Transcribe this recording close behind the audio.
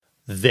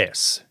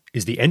This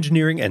is the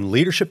Engineering and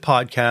Leadership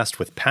Podcast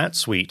with Pat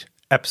Sweet,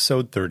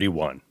 episode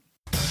 31.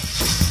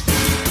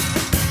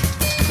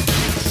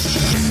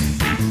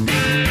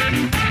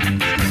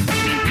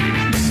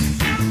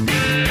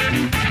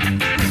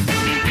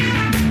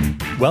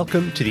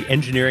 Welcome to the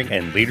Engineering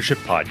and Leadership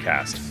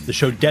Podcast, the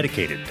show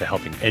dedicated to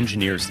helping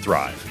engineers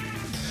thrive.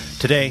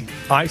 Today,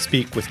 I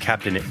speak with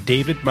Captain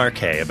David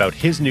Marquet about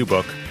his new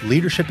book,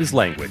 Leadership is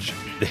Language: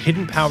 The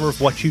Hidden Power of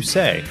What You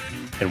Say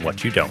and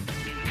What You Don't.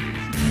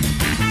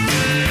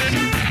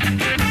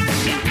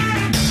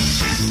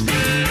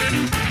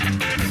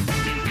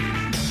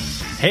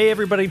 Hey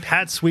everybody,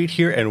 Pat Sweet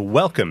here, and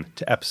welcome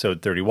to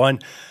episode 31.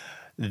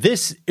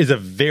 This is a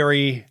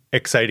very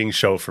exciting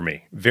show for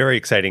me, very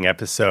exciting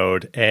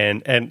episode,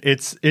 and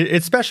it's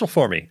special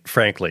for me,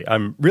 frankly.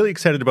 I'm really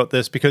excited about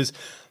this because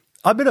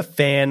I've been a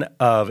fan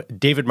of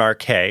David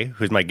Marquet,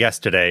 who's my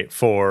guest today,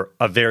 for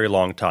a very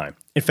long time.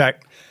 In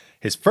fact,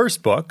 his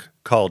first book,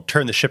 called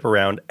Turn the Ship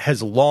Around,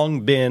 has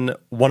long been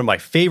one of my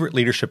favorite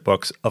leadership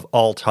books of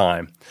all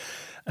time.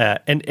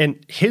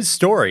 And his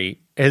story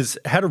has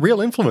had a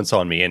real influence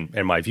on me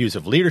and my views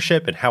of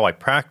leadership and how I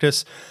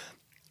practice.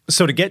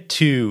 So to get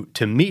to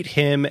meet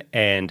him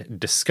and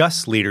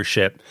discuss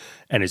leadership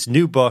and his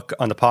new book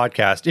on the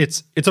podcast,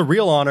 it's a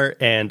real honor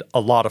and a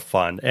lot of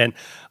fun. And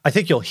I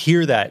think you'll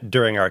hear that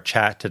during our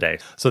chat today.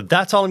 So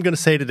that's all I'm going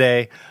to say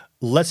today.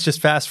 Let's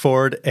just fast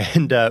forward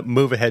and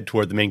move ahead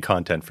toward the main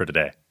content for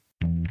today.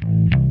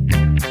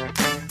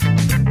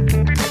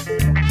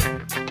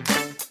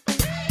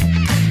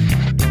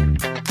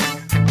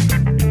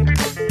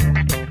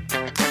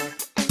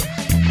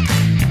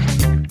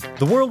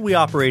 The world we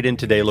operate in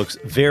today looks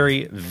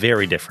very,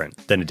 very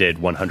different than it did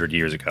 100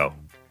 years ago.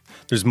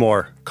 There's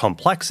more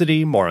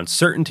complexity, more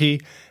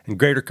uncertainty, and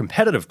greater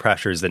competitive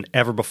pressures than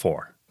ever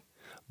before.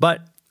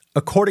 But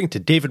according to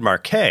David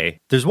Marquet,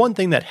 there's one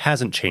thing that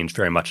hasn't changed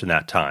very much in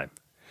that time,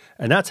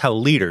 and that's how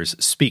leaders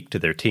speak to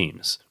their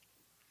teams.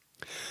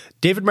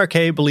 David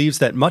Marquet believes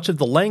that much of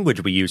the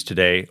language we use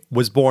today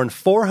was born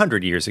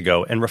 400 years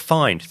ago and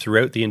refined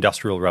throughout the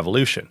Industrial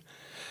Revolution.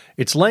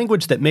 It's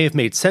language that may have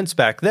made sense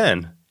back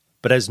then,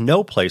 but has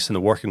no place in the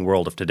working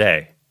world of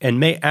today, and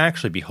may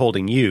actually be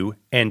holding you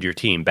and your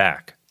team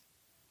back.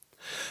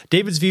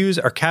 David's views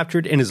are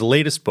captured in his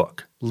latest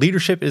book,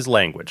 Leadership is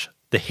Language: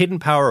 The Hidden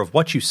Power of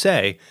What You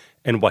Say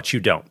and What You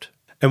Don't.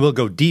 And we'll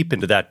go deep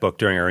into that book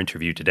during our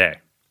interview today.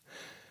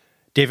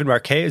 David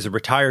Marquet is a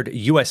retired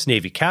U.S.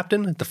 Navy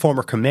captain, the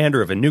former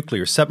commander of a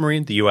nuclear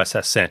submarine, the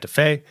USS Santa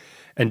Fe,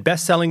 and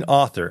best-selling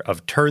author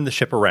of Turn the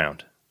Ship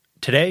Around.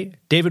 Today,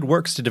 David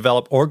works to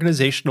develop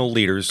organizational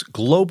leaders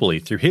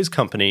globally through his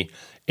company,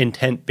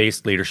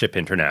 Intent-Based Leadership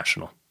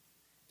International.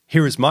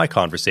 Here is my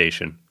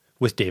conversation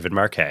with David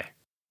Marquet.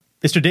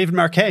 Mr. David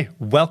Marquet,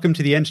 welcome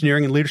to the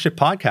Engineering and Leadership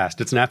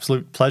Podcast. It's an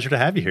absolute pleasure to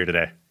have you here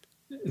today.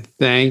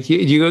 Thank you.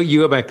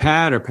 You go by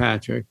Pat or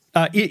Patrick?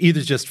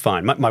 Either's just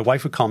fine. My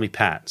wife would call me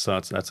Pat, so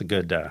that's a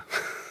good...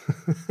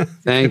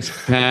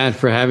 Thanks, Pat,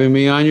 for having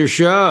me on your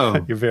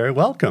show. You're very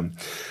welcome.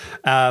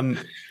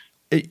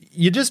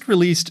 You just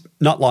released,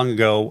 not long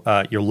ago,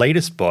 your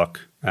latest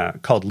book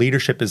called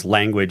Leadership is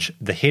Language: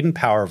 The Hidden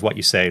Power of What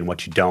You Say and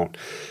What You Don't.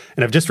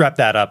 And I've just wrapped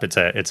that up. It's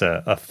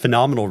a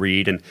phenomenal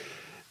read. And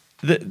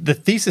the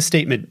thesis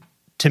statement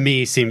to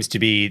me seems to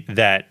be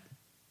that,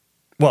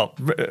 well,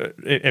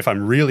 if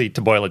I'm really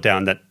to boil it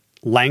down, that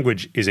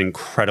language is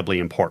incredibly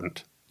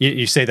important.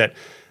 You say that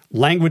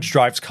language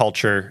drives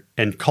culture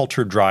and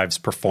culture drives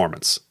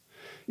performance.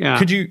 Yeah.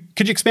 Could you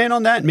expand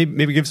on that?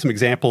 Maybe give some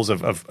examples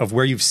of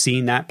where you've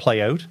seen that play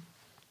out?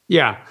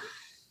 Yeah.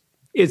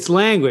 It's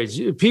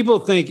language. People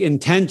think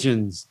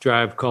intentions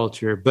drive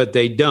culture, but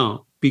they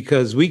don't,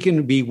 because we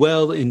can be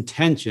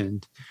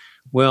well-intentioned,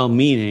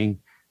 well-meaning,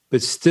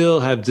 but still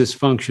have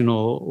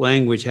dysfunctional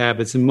language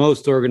habits. In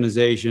most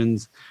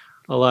organizations,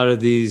 a lot of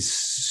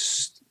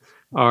these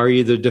are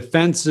either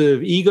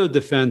defensive, ego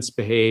defense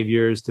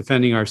behaviors,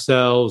 defending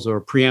ourselves,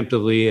 or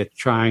preemptively at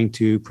trying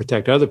to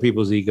protect other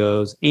people's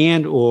egos,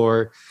 and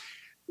or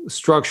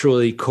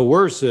structurally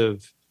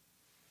coercive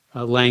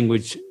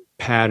language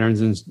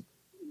patterns, and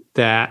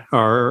that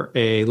are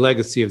a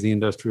legacy of the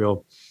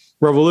Industrial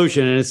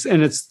Revolution.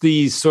 And it's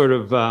these sort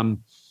of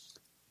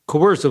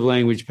coercive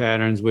language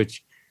patterns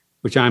which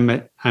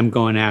I'm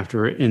going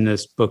after in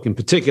this book in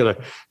particular.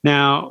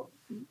 Now,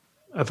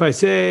 if I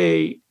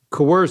say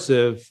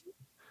coercive,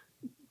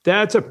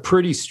 that's a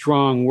pretty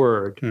strong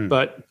word,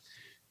 but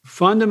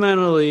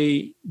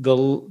fundamentally, the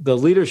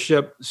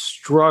leadership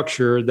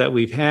structure that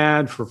we've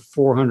had for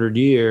 400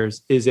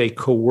 years is a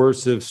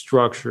coercive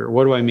structure.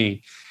 What do I mean?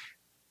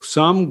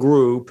 Some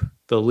group,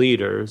 the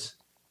leaders,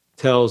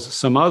 tells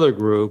some other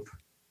group,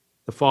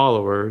 the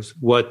followers,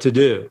 what to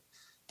do.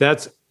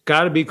 That's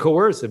got to be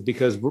coercive,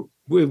 because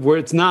where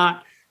it's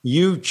not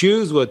you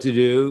choose what to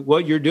do,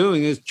 what you're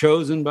doing is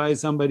chosen by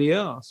somebody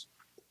else.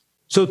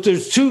 So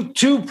there's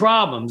two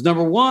problems.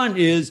 Number one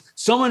is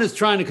someone is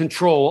trying to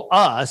control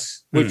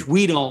us, which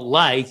we don't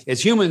like.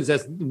 As humans,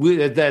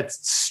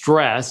 that's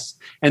stress.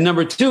 And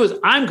number two is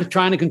I'm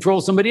trying to control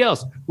somebody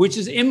else, which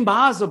is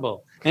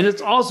impossible. And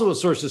it's also a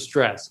source of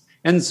stress.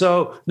 And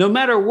so no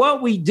matter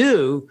what we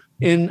do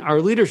in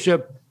our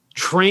leadership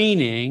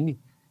training,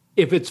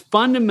 if it's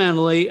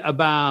fundamentally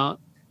about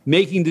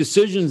making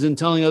decisions and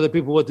telling other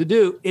people what to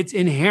do, it's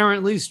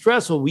inherently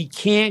stressful. We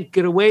can't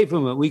get away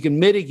from it. We can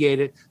mitigate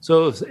it.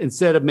 So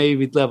instead of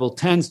maybe level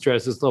 10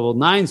 stress, it's level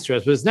 9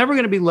 stress, but it's never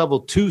going to be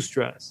level 2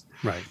 stress.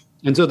 Right.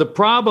 And so the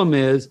problem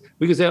is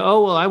we can say,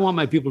 oh, well, I want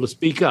my people to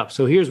speak up.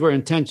 So here's where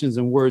intentions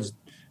and words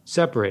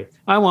separate.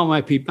 I want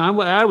my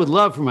people, I would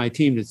love for my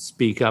team to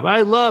speak up.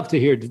 I love to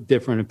hear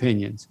different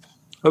opinions.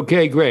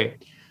 Okay,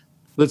 great.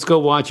 Let's go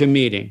watch a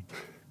meeting.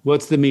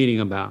 What's the meeting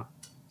about?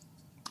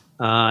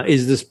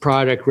 Is this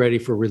product ready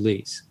for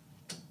release?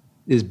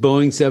 Is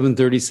Boeing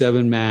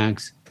 737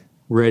 MAX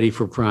ready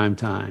for prime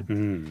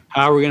time?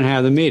 How are we going to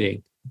have the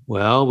meeting?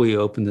 Well, we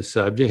open the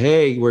subject.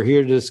 Hey, we're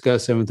here to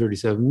discuss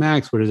 737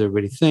 MAX. What does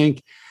everybody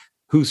think?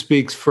 Who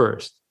speaks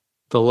first?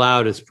 The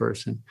loudest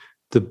person.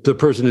 The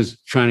person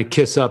who's trying to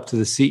kiss up to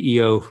the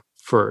CEO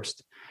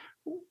first.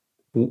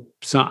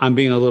 So I'm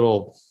being a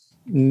little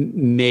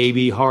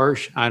maybe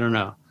harsh. I don't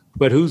know.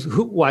 But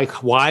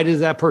why does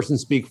that person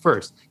speak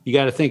first? You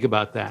got to think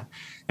about that.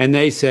 And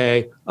they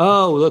say,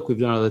 oh, look, we've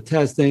done all the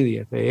testing.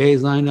 The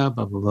FAA's lined up,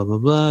 blah, blah, blah, blah,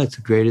 blah. It's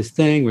the greatest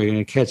thing. We're going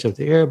to catch up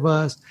to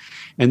Airbus.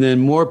 And then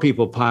more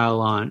people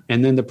pile on.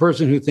 And then the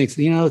person who thinks,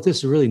 this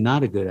is really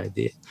not a good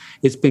idea.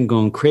 It's been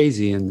going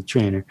crazy in the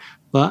trainer.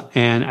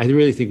 And I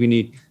really think we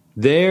need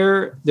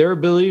their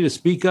ability to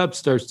speak up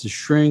starts to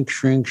shrink.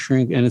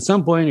 And at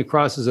some point it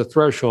crosses a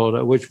threshold,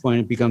 at which point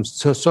it becomes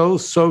so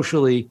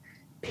socially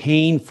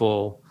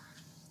painful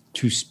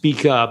to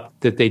speak up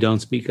that they don't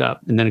speak up.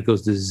 And then it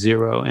goes to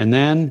 0. And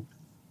then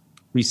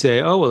we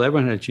say, oh, well,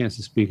 everyone had a chance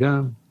to speak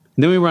up. And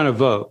then we run a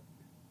vote.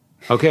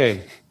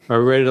 Okay, are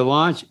we ready to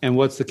launch? And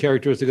what's the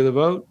characteristic of the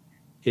vote?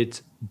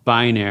 It's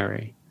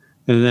binary.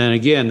 And then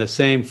again, the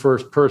same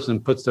first person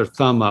puts their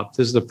thumb up.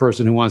 This is the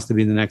person who wants to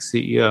be the next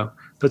CEO.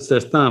 Puts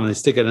their thumb and they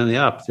stick it in the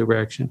opposite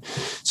direction.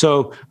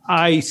 So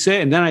I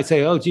say,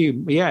 oh,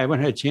 gee, yeah, everyone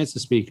had a chance to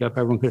speak up.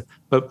 Everyone could.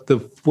 But the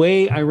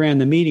way I ran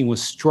the meeting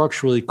was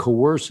structurally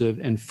coercive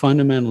and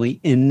fundamentally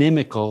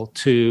inimical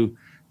to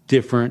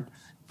different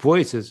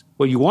voices.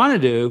 What you want to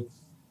do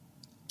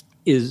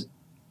is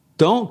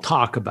don't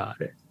talk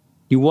about it.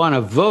 You want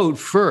to vote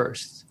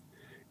first.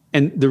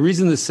 And the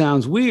reason this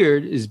sounds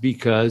weird is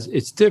because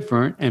it's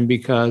different and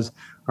because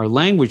our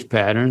language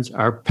patterns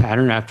are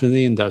patterned after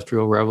the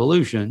Industrial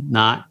Revolution,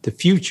 not the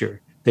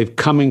future. They're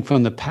coming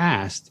from the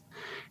past.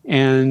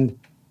 And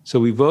so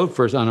we vote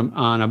first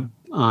on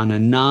a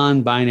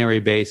non-binary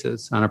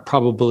basis, on a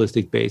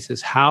probabilistic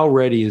basis. How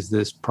ready is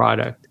this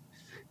product?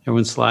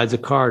 Everyone slides a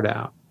card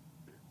out,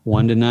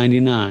 1 to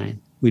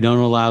 99. We don't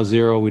allow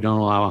 0. We don't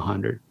allow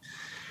 100.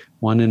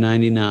 1 to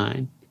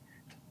 99.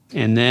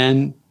 And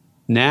then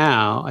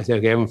now I say,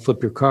 okay, everyone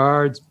flip your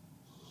cards.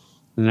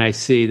 And I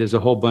see there's a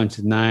whole bunch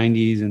of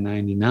 90s and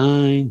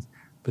 99s,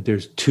 but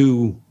there's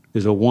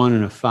a 1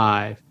 and a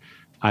 5.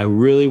 I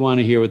really want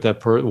to hear what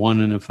that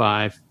 1 and a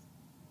 5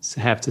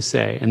 have to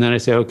say. And then I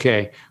say,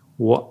 okay,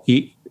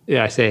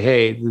 I say,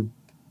 hey,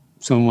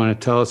 someone want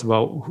to tell us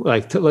about,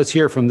 let's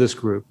hear from this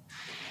group.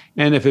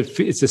 And if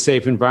it's a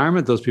safe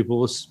environment, those people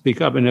will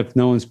speak up. And if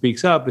no one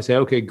speaks up, I say,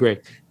 okay,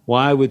 great.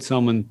 Why would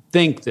someone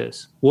think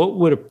this?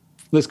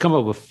 Let's come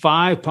up with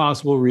 5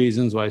 possible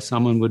reasons why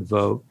someone would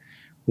vote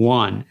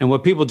 1. And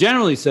what people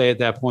generally say at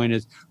that point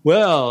is,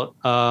 well,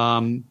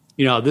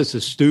 this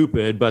is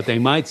stupid, but they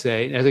might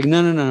say, I think,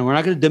 no, we're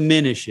not going to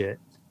diminish it.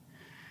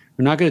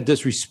 We're not going to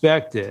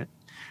disrespect it.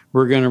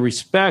 We're going to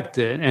respect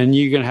it. And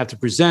you're going to have to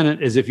present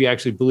it as if you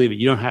actually believe it.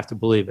 You don't have to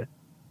believe it.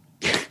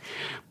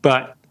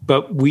 So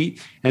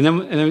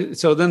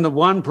then the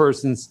one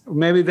person,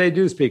 maybe they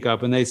do speak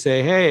up and they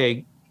say,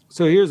 hey,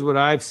 so here's what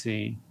I've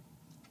seen.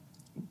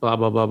 Blah,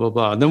 blah, blah, blah,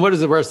 blah. And then what does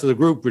the rest of the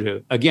group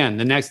do? Again,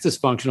 the next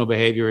dysfunctional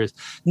behavior is,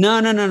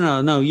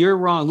 no, you're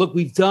wrong. Look,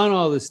 we've done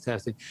all this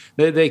testing.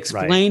 They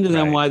explain to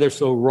them why they're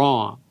so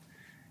wrong.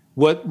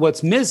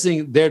 What's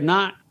missing, they're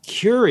not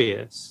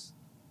curious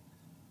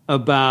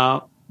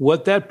about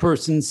what that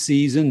person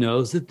sees and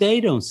knows that they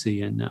don't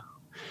see and know.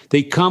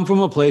 They come from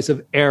a place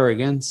of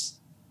arrogance.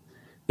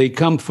 They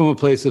come from a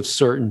place of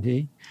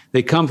certainty.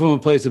 They come from a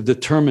place of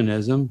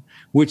determinism,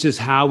 which is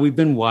how we've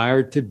been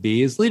wired to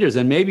be as leaders,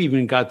 and maybe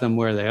even got them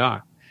where they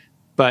are.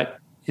 But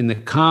in the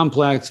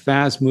complex,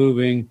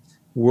 fast-moving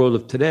world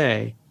of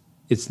today,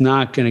 it's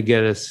not going to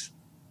get us.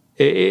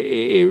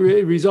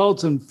 It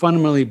results in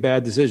fundamentally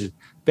bad decisions.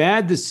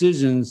 Bad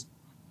decisions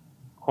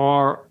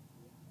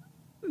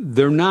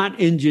they're not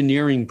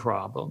engineering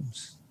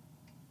problems.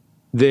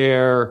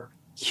 They're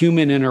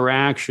human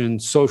interaction,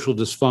 social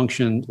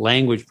dysfunction,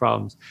 language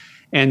problems.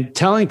 And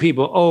telling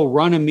people,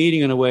 run a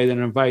meeting in a way that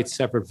invites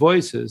separate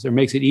voices or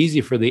makes it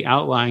easy for the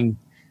outlying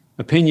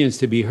opinions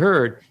to be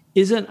heard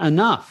isn't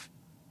enough.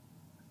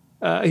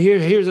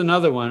 Here's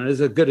another one. It's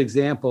a good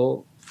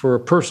example for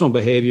personal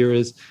behavior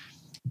is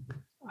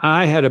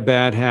I had a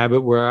bad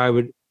habit where I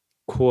would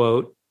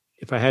quote,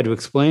 if I had to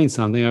explain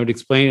something, I would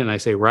explain it and I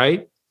say,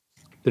 right?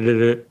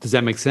 Does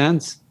that make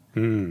sense?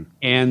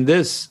 And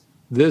this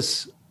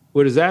this,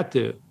 what does that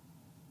do?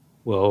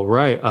 Well,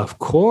 right. Of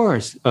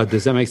course.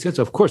 Does that make sense?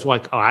 Of course.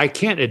 Like, I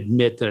can't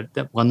admit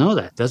that. Well, no,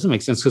 that doesn't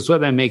make sense because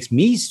that makes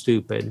me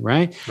stupid.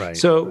 Right. Right.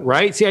 So,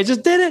 right. See, I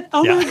just did it.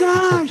 Oh my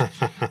gosh.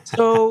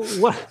 So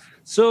what?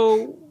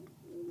 So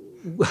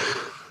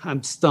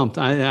I'm stumped.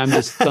 I'm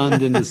just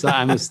stunned in the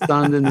I'm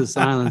stunned in the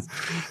silence.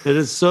 It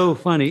is so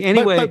funny.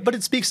 Anyway, but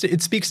it speaks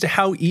to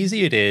how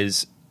easy it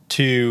is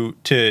to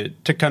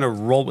kind of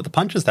roll with the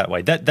punches that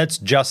way. That's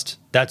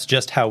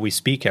just how we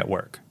speak at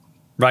work.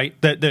 Right?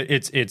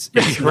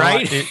 It's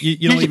right. Not,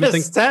 you don't even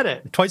think said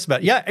it twice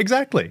about it. Yeah,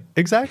 exactly.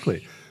 Because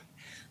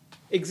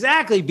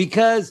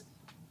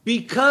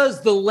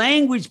the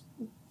language.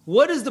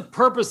 What is the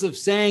purpose of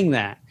saying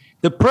that?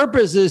 The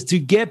purpose is to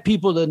get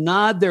people to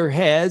nod their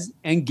heads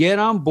and get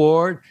on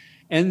board,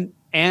 and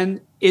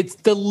it's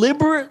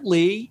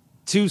deliberately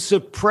to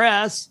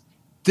suppress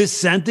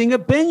dissenting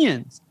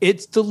opinions.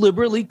 It's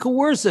deliberately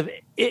coercive.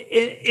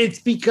 It's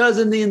because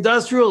in the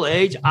industrial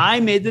age, I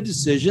made the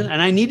decision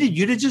and I needed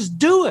you to just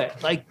do it.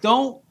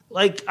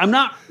 I'm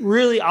not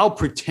really, I'll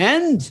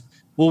pretend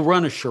we'll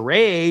run a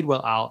charade.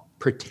 Well, I'll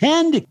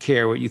pretend to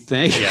care what you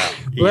think,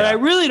 but I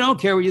really don't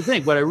care what you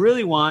think. What I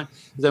really want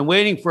is I'm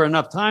waiting for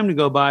enough time to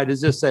go by to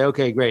just say,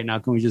 okay, great. Now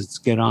can we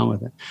just get on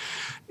with it?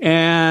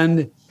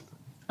 And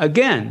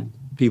again,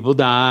 people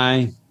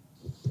die.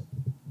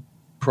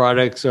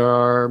 Products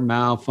are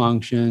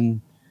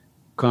malfunction.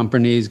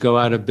 Companies go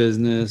out of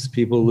business.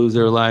 People lose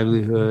their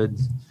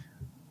livelihoods.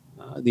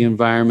 The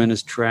environment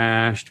is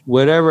trashed.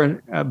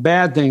 Whatever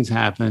bad things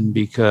happen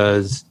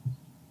because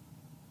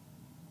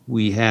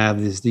we have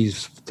these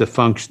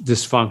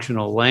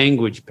dysfunctional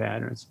language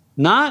patterns.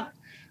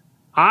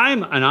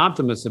 I'm an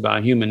optimist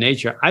about human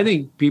nature. I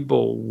think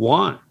people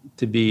want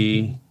to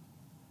be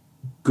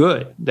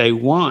good. They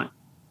want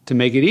to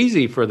make it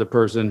easy for the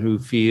person who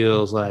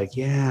feels like,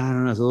 I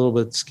don't know, it's a little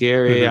bit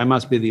scary. I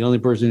must be the only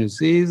person who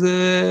sees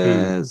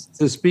this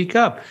to speak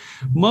up.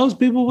 Most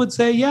people would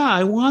say,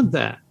 I want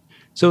that.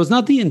 So it's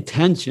not the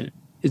intention.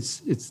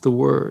 It's the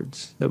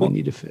words that we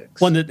need to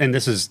fix. Well, and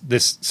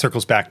this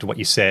circles back to what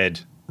you said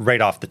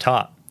right off the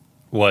top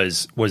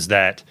was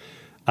that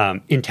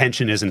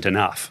intention isn't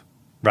enough,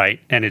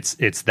 right? And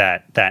it's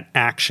that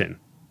action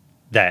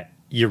that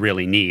you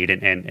really need.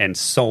 And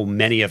so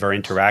many of our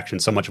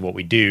interactions, so much of what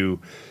we do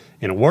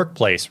in a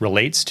workplace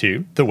relates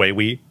to the way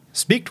we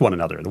speak to one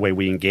another, the way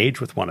we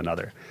engage with one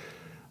another.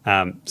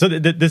 So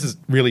this is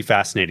really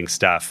fascinating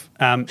stuff.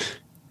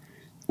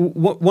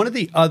 One of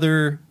the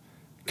other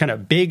kind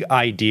of big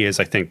ideas,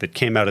 I think, that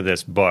came out of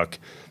this book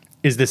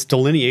is this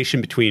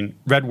delineation between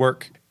red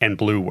work and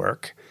blue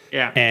work.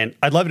 Yeah. And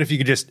I'd love it if you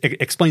could just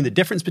explain the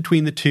difference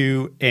between the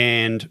two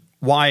and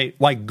why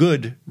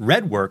good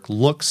red work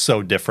looks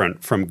so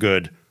different from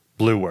good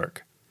blue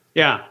work.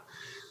 Yeah.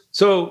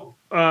 So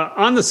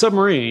on the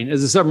submarine,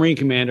 as a submarine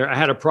commander, I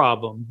had a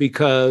problem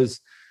because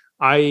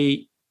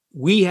we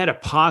had a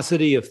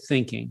paucity of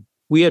thinking.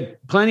 We had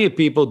plenty of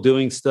people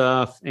doing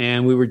stuff,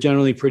 and we were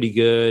generally pretty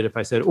good. If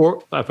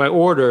I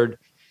ordered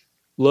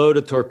load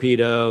a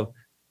torpedo,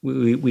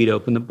 we'd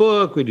open the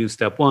book, we'd do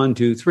step 1,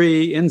 2,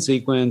 3 in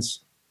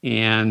sequence,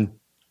 and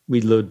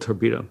we'd load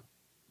torpedo.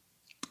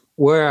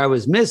 Where I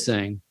was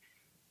missing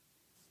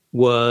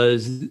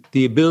was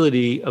the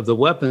ability of the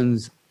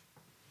weapons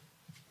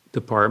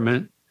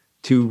department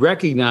to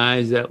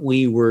recognize that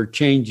we were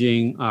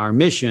changing our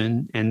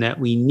mission and that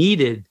we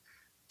needed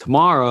to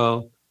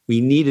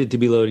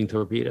be loading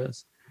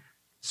torpedoes.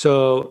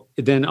 So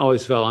it then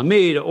always fell on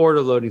me to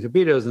order loading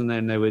torpedoes, and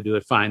then they would do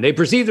it fine. They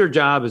perceive their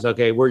job as,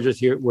 okay, we're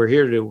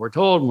here to do what we're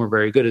told, and we're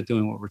very good at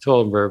doing what we're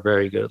told, and we're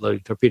very good at loading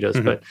torpedoes.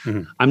 But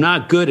I'm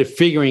not good at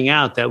figuring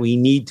out that we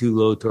need to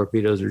load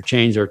torpedoes or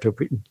change from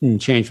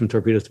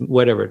torpedoes to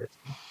whatever it is.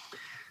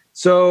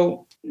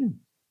 So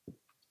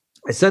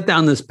I set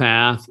down this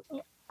path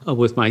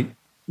with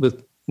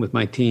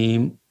my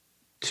team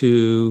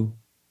to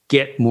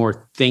get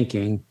more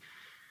thinking.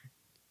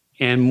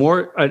 And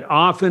it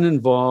often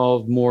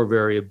involved more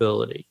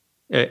variability.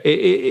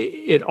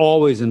 It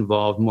always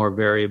involved more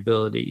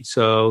variability.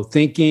 So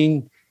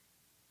thinking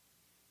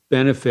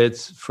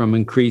benefits from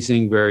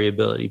increasing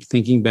variability.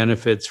 Thinking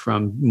benefits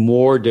from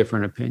more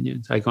different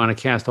opinions. I want to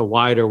cast a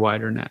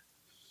wider net.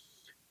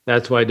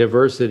 That's why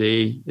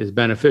diversity is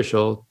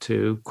beneficial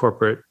to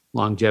corporate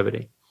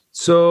longevity.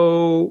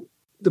 So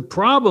the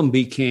problem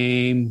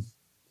became,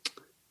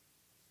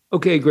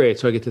 okay, great.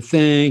 So I get to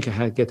think,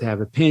 I get to have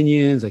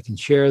opinions, I can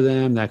share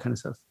them, that kind of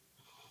stuff.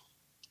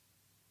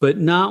 But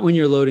not when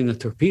you're loading a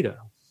torpedo.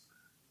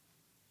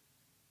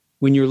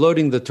 When you're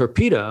loading the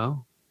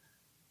torpedo,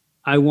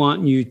 I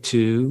want you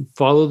to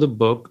follow the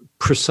book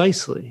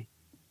precisely.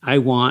 I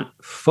want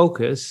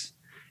focus,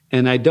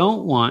 and I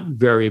don't want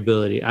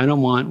variability. I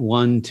don't want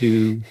 1,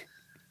 2,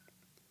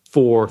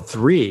 4,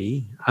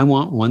 3. I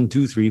want 1,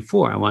 2, 3,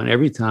 4. I want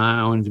every time,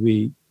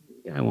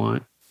 I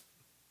want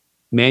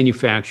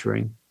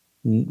manufacturing,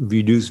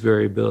 reduce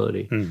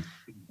variability.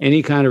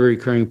 Any kind of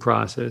recurring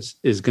process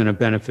is going to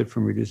benefit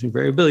from reducing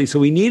variability. So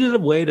we needed a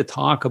way to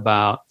talk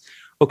about,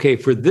 okay,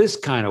 for this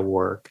kind of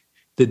work,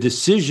 the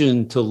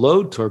decision to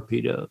load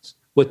torpedoes,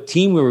 what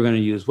team we were going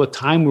to use, what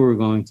time we were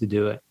going to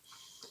do it.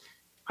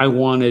 I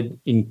wanted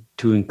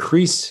to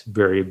increase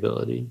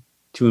variability,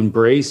 to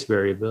embrace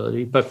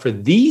variability. But for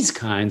these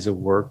kinds of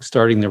work,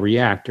 starting the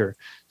reactor,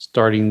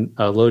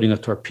 loading a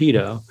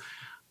torpedo,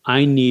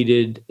 I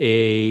needed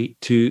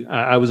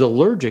I was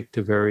allergic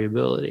to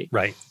variability.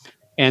 Right.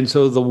 And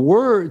so the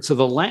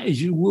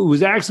language, it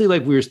was actually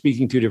like we were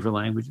speaking two different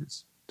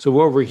languages. So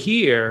over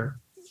here,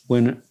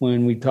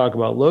 when we talk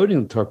about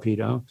loading the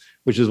torpedo,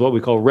 which is what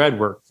we call red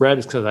work, red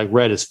is because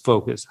red is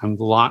focused. I'm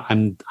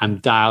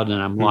dialed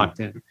and I'm locked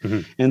in. Mm-hmm.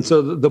 And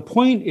so the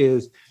point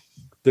is,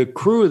 the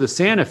crew of the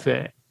Santa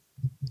Fe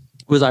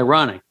was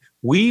ironic.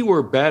 We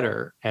were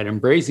better at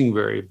embracing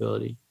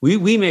variability.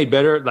 We made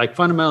better, like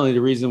fundamentally the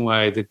reason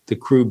why the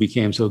crew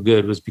became so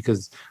good was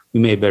because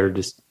we made better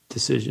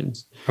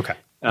decisions. Okay.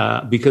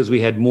 Because we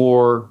had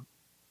more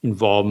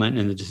involvement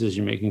in the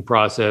decision-making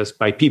process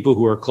by people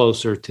who are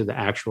closer to the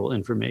actual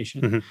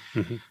information.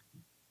 Mm-hmm.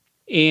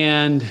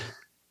 Mm-hmm.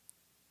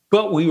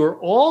 But we were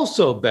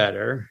also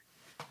better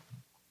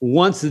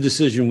once the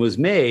decision was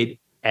made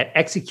at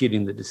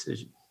executing the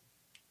decision.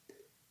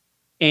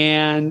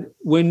 And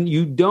when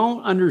you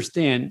don't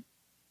understand,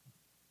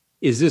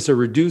 is this a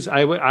reduced,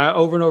 I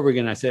over and over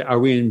again, I say, are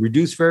we in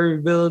reduced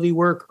variability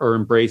work or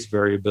embrace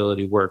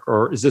variability work?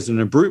 Or is this a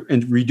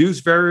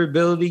reduced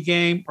variability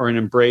game or an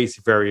embrace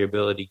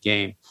variability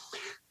game?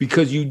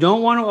 Because you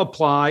don't want to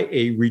apply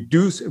a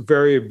reduced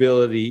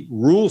variability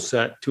rule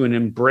set to an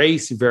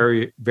embrace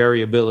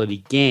variability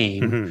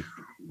game, mm-hmm.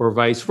 or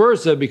vice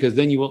versa, because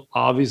then you will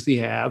obviously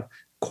have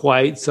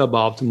quite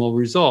suboptimal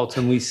results.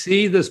 And we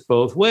see this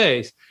both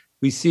ways.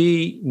 We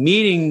see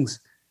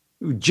meetings.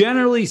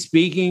 Generally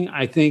speaking,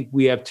 I think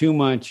we have too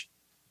much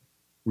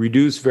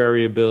reduced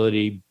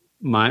variability,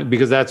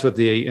 because that's what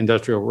the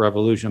Industrial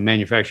Revolution,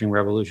 manufacturing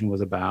revolution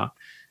was about,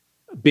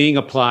 being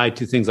applied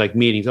to things like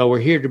meetings. Oh, we're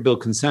here to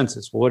build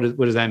consensus. Well,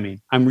 what does that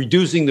mean? I'm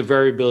reducing the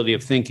variability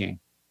of thinking.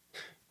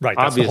 Right,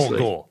 that's obviously.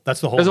 The whole goal.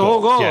 That's the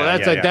whole goal. Yeah,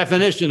 that's a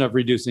definition of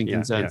reducing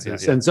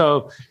consensus.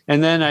 Yeah.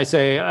 And then I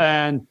say,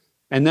 and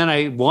then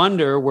I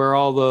wonder where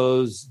all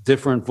those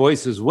different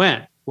voices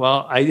went.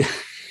 Well,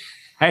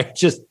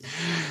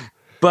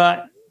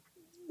 but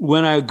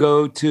when I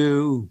go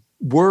to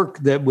work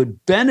that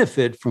would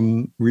benefit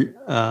from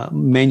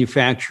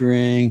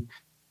manufacturing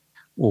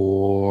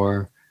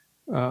or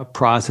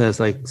process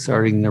like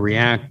starting the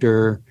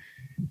reactor,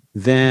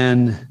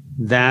 then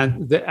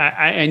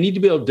I need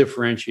to be able to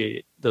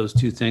differentiate those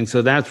two things.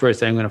 So that's where I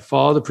say I'm going to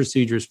follow the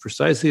procedure as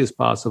precisely as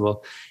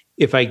possible.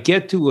 If I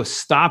get to a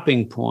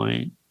stopping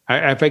point,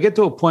 if I get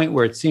to a point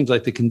where it seems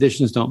like the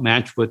conditions don't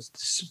match what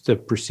the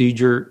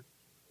procedure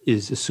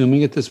is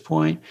assuming at this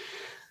point,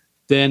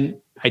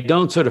 then I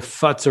don't sort of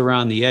futz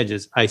around the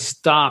edges. I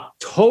stop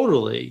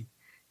totally,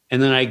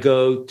 and then I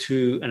go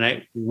and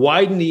I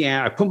widen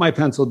I put my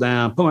pencil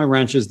down, put my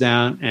wrenches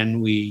down,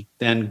 and we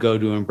then go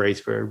to embrace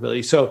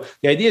variability. So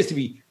the idea is to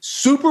be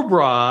super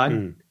broad.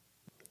 Mm.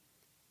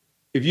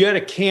 If you had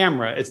a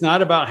camera, it's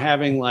not about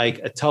having like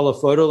a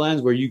telephoto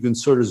lens where you can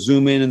sort of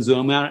zoom in and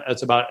zoom out.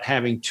 It's about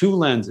having two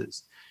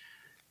lenses,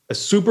 a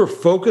super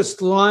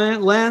focused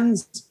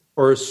lens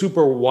or a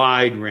super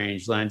wide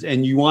range lens.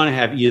 And you want to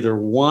have either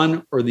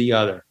one or the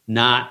other,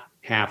 not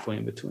halfway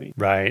in between.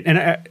 Right.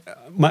 And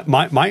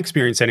my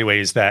experience anyway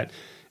is that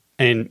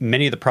in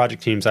many of the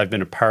project teams I've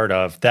been a part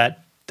of,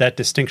 that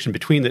distinction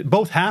between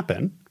both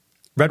happen,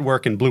 red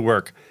work and blue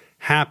work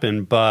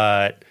happen,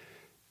 but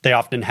they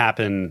often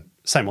happen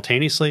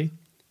simultaneously.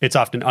 It's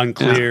often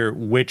unclear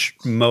which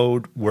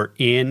mode we're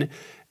in.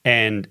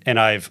 And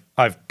I've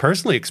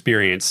personally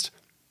experienced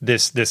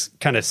this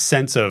kind of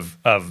sense of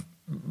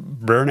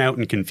burnout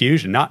and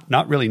confusion,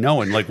 not really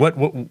knowing like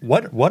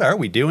what are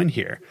we doing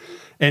here?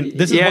 And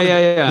this is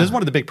this is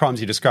one of the big problems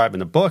you describe in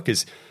the book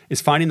is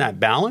finding that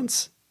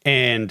balance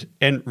and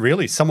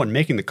really someone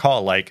making the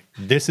call like,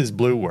 this is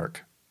blue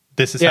work.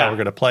 This is how we're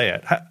going to play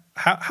it.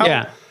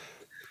 How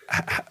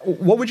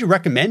what would you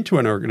recommend to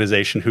an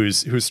organization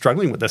who's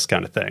struggling with this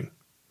kind of thing?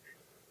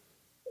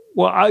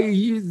 Well,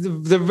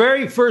 the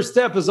very first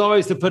step is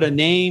always to put a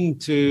name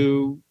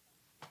to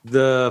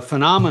the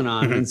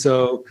phenomenon. Mm-hmm. And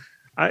so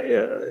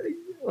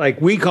like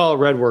we call it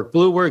red work,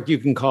 blue work. You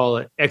can call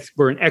it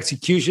we're in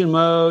execution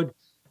mode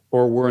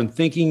or we're in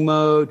thinking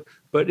mode,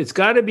 but it's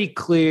got to be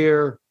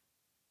clear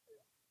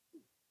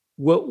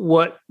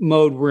what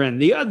mode we're in.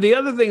 The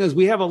other thing is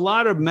we have a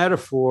lot of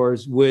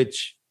metaphors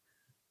which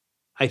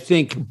I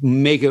think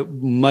make it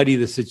muddy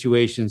the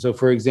situation. So,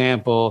 for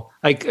example,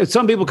 like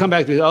some people come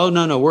back to, oh,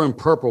 no, we're in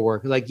purple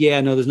work. Like,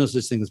 yeah, no, there's no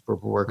such thing as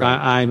purple work.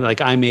 Right.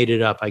 I made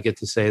it up. I get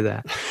to say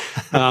that.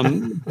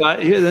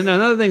 But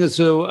another thing is,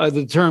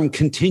 the term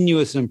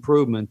continuous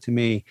improvement to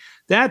me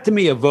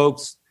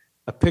evokes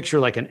a picture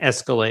like an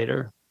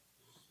escalator.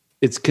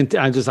 I'm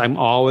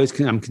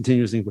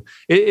continuously.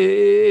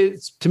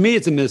 To me,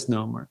 it's a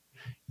misnomer.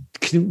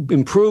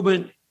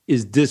 Improvement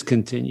is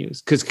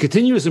discontinuous, because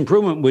continuous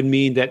improvement would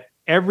mean that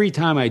every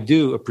time I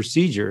do a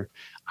procedure,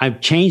 I've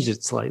changed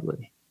it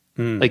slightly.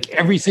 Like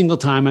every single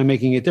time I'm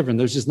making it different.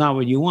 That's just not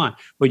what you want.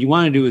 What you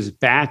want to do is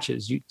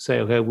batches. You say,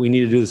 okay, we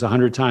need to do this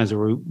 100 times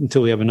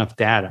until we have enough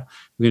data.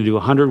 We're going to do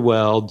 100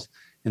 welds,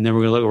 and then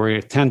we're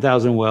going to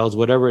 10,000 welds,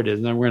 whatever it is.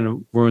 And then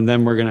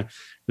we're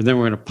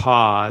going to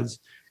pause,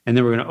 and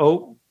then we're going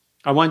to,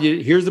 I want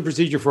you, here's the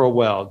procedure for a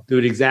weld. Do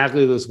it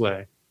exactly this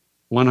way,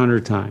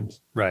 100 times.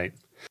 Right.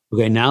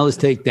 Okay, now let's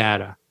take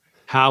data.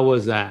 How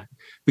was that?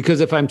 Because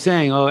if I'm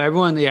saying,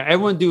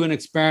 everyone do an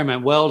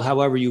experiment, weld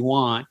however you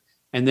want,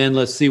 and then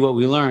let's see what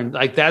we learned.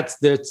 Like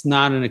that's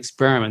not an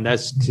experiment.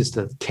 That's just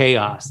a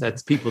chaos.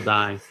 That's people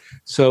dying.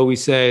 So we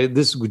say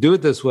we do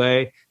it this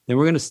way. Then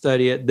we're going to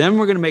study it. Then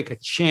we're going to make a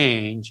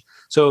change.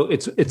 So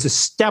it's a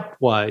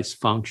stepwise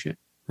function.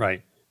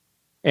 Right.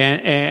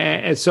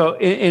 And so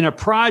in a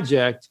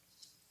project,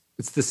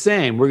 it's the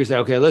same. We're going to say,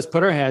 okay, let's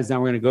put our heads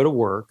down. We're going to go to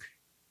work.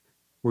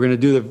 We're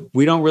going to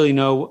we don't really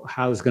know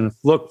how it's going to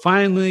look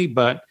finally,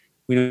 but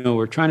we know what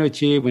we're trying to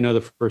achieve. We know the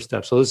first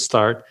step. So let's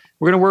start.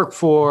 We're going to work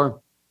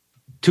for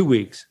 2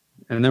 weeks,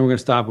 and then we're going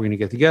to stop. We're going to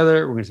get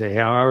together. We're going to say,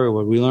 how are we?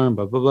 What we learned?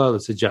 Blah, blah, blah.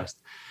 Let's adjust.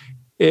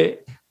 If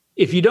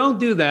you don't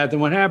do that, then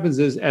what happens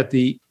is at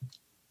the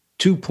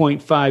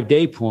 2.5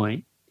 day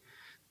point,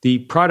 the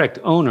product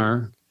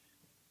owner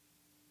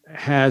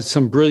has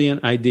some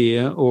brilliant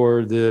idea,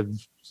 or the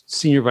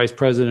senior vice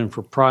president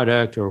for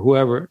product or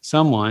whoever,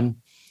 someone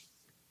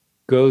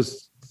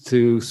goes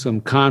to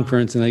some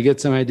conference and they get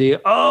some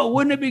idea. Oh,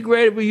 wouldn't it be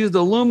great if we used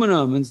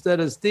aluminum instead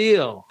of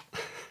steel?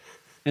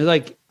 And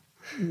like,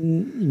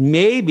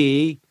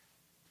 maybe,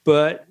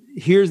 but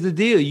here's the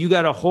deal. You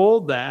got to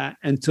hold that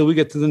until we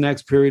get to the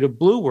next period of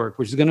blue work,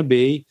 which is going to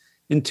be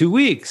in 2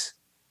 weeks.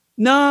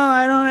 No,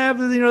 I don't have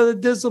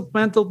the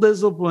mental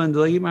discipline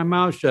to keep my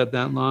mouth shut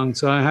that long.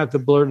 So I have to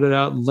blurt it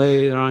out and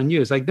lay it on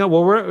you. It's like, no,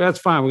 well, that's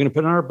fine. We're going to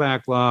put it on our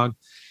backlog,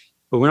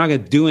 but we're not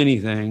going to do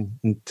anything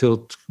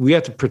until we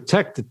have to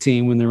protect the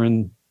team when they're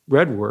in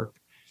red work.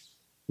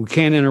 We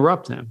can't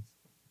interrupt them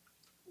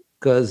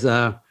because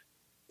then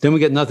we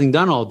get nothing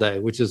done all day,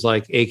 which is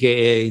like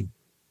AKA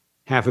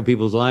half of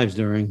people's lives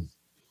during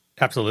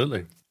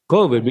Absolutely.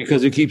 COVID,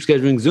 because we keep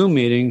scheduling Zoom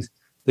meetings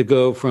that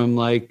go from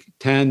like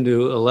 10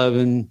 to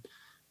 11,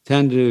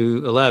 and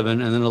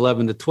then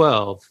 11 to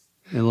 12,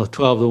 and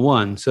 12 to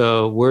 1.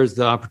 So where's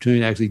the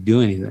opportunity to actually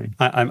do anything?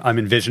 I'm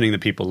envisioning the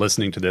people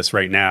listening to this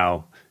right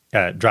now,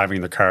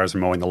 driving their cars or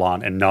mowing the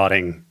lawn and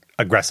nodding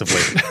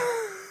aggressively.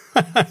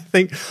 I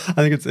think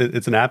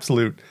it's an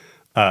absolute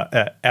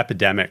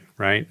epidemic,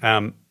 right?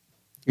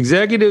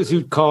 Executives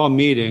who call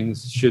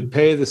meetings should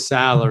pay the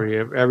salary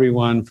of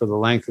everyone for the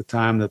length of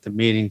time that the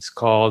meeting's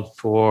called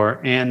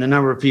for and the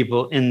number of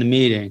people in the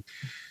meeting.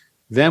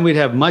 Then we'd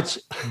have much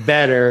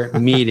better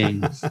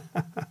meetings.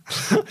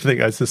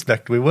 I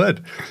suspect we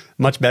would.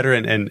 Much better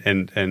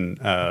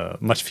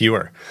and much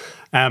fewer.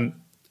 I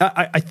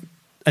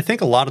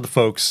think a lot of the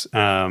folks,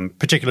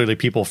 particularly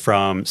people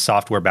from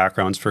software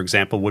backgrounds, for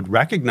example, would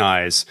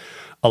recognize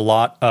a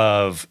lot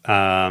of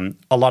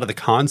the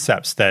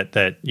concepts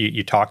that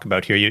you talk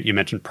about here. You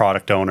mentioned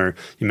product owner.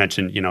 You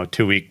mentioned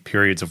 2 week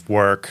periods of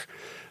work,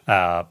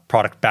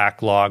 product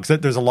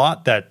backlogs. There's a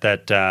lot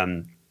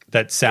that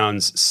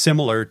sounds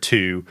similar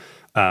to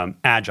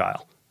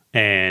agile,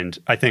 and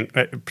I think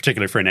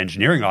particularly for an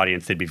engineering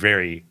audience, they'd be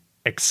very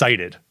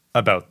excited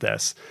about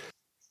this.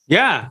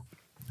 Yeah,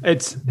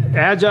 it's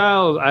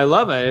agile. I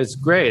love it. It's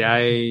great.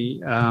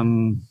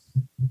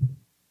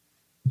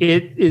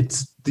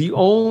 It's the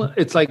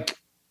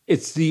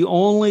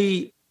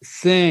only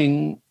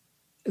thing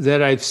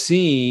that I've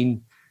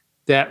seen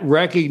that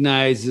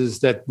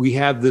recognizes that we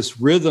have this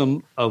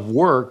rhythm of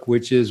work,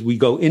 which is we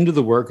go into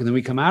the work and then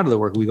we come out of the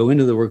work. We go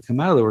into the work, come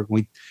out of the work.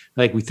 We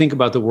think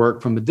about the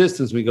work from a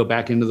distance. We go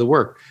back into the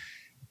work.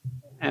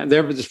 And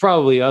there's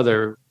probably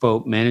other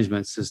boat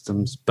management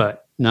systems,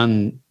 but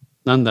none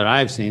that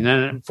I've seen.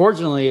 And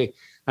unfortunately,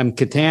 I'm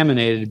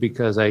contaminated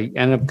because I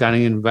ended up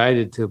getting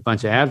invited to a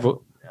bunch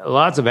of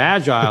lots of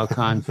agile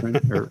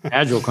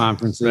agile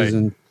conferences, right.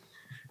 And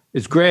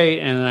it's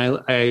great.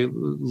 And I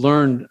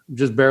learned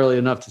just barely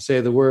enough to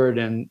say the word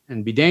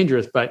and be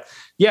dangerous. But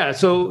yeah,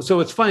 so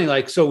it's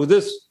funny. So with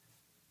this,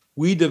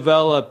 we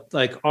developed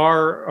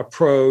our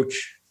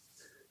approach.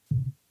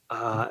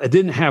 It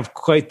didn't have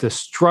quite the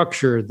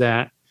structure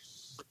that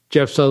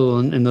Jeff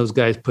Sutherland and those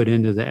guys put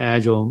into the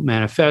Agile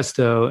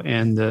Manifesto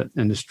and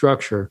the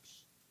structure.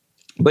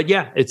 But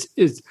yeah,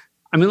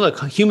 look,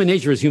 human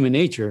nature is human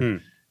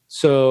nature.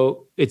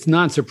 So it's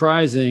not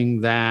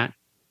surprising that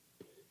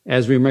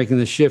as we're making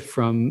the shift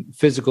from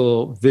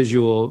physical,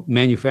 visual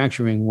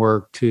manufacturing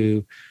work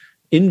to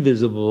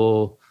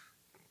invisible,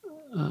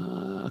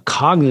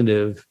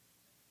 cognitive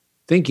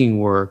thinking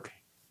work,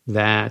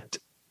 that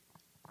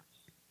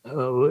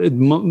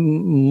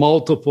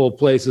multiple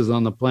places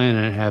on the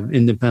planet have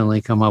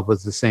independently come up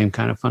with the same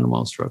kind of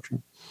fundamental structure.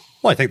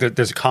 Well, I think that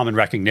there's a common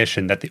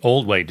recognition that the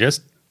old way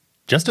just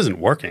isn't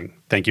working.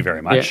 Thank you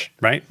very much.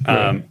 Yeah. Right.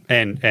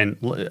 And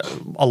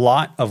a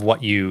lot of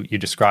what you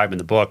describe in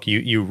the book,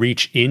 you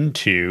reach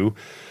into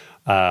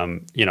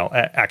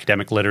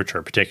academic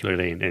literature,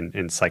 particularly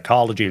in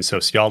psychology and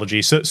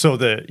sociology. So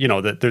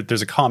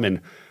there's a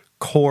common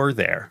core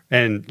there,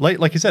 and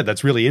like you said,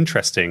 that's really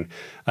interesting.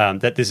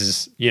 That this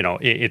is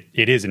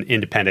it is an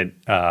independent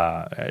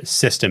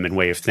system and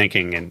way of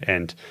thinking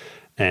and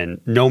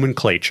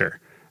nomenclature.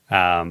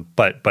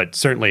 But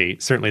certainly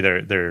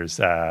there's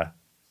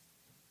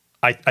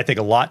I think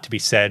a lot to be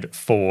said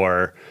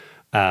for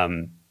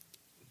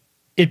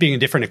it being a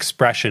different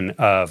expression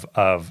of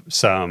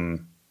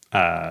some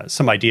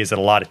ideas that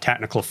a lot of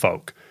technical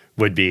folk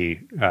would be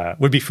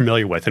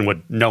familiar with and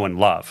would know and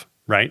love.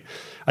 Right.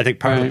 I think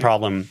part of the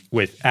problem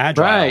with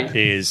Agile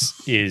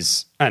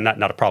is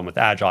not a problem with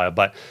Agile,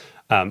 but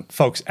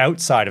folks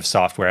outside of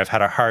software have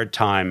had a hard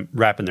time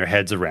wrapping their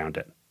heads around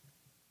it.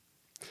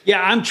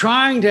 Yeah, I'm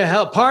trying to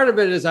help. Part of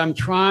it is I'm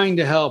trying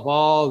to help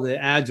all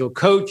the Agile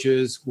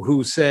coaches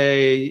who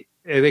say,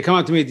 they come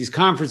up to me at these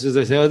conferences,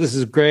 they say, oh, this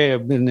is great.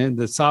 I've been in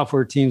the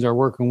software teams are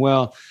working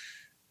well.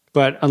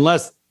 But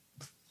unless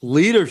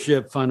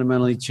leadership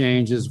fundamentally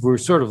changes, we're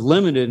sort of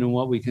limited in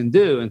what we can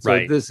do. And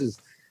so this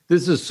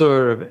is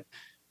sort of,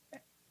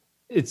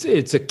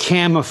 it's a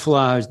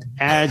camouflaged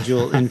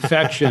Agile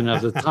infection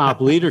of the top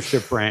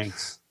leadership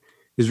ranks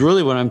is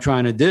really what I'm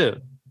trying to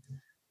do.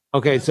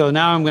 Okay, so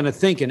now I'm going to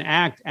think and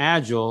act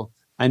Agile.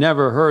 I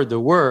never heard the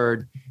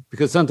word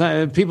because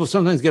people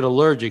sometimes get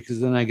allergic because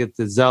then I get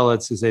the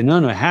zealots who say, no,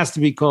 it has to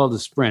be called a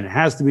sprint. It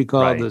has to be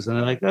called this. And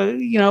they're like,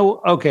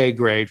 okay,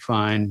 great,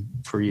 fine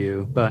for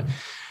you. But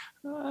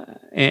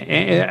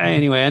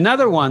anyway,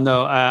 another one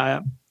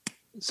though,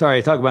 sorry,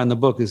 I talk about in the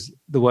book is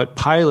what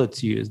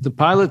pilots use. The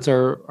pilots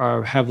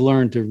have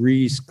learned to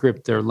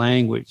re-script their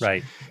language.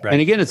 Right.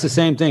 And again, it's the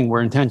same thing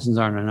where intentions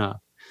aren't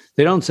enough.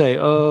 They don't say,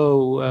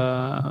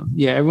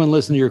 everyone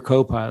listen to your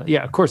co-pilot.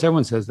 Yeah, of course,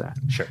 everyone says that.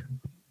 Sure.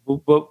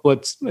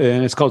 But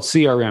and it's called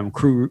CRM,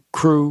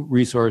 Crew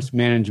Resource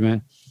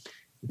Management.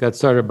 It got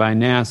started by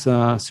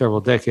NASA several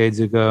decades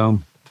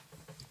ago.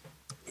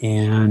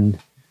 And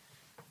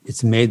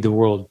it's made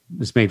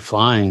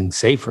flying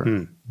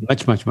safer,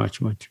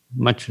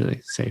 much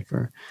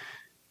safer.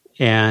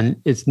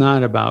 And it's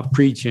not about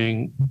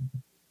preaching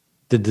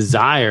the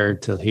desire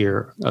to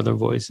hear other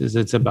voices.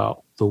 It's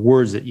about the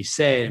words that you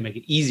say and make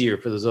it easier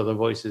for those other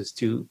voices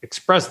to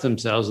express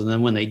themselves. And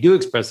then when they do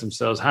express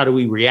themselves, how do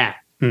we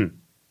react?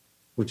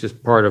 Which is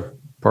part of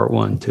part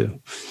one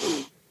too.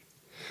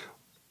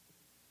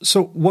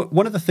 So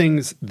one of the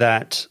things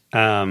that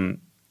I'm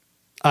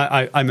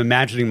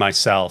imagining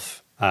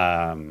myself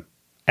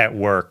at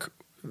work,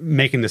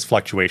 making this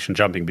fluctuation,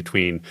 jumping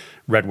between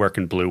red work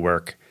and blue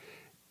work.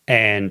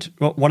 And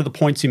one of the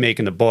points you make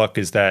in the book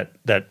is that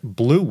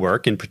blue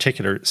work in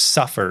particular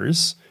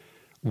suffers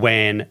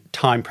when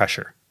time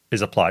pressure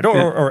is applied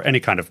or any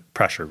kind of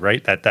pressure,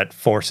 right? That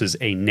forces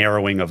a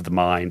narrowing of the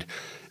mind.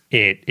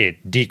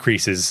 It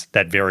decreases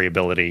that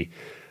variability.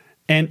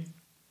 And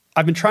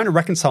I've been trying to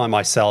reconcile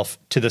myself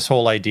to this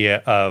whole idea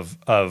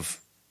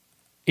of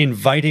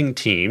inviting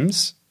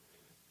teams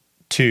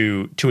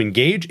to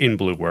engage in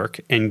blue work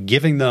and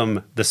giving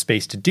them the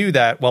space to do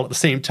that while at the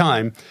same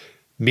time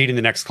meeting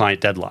the next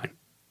client deadline.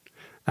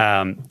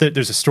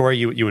 There's a story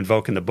you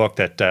invoke in the book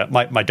that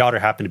my daughter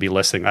happened to be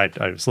listening. I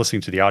was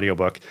listening to the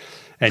audiobook,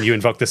 and you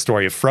invoke the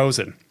story of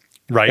Frozen,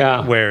 right?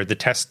 Yeah. Where the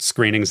test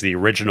screenings, the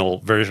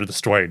original version of the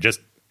story just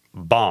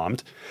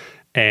bombed.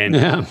 And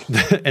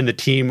and the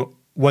team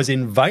was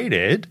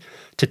invited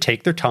to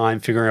take their time,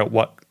 figure out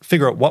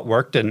what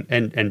worked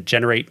and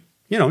generate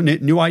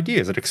new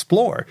ideas and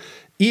explore,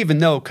 even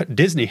though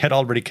Disney had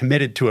already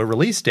committed to a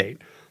release date.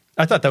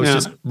 I thought that was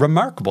just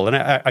remarkable. And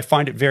I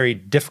find it very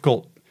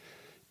difficult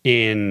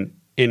in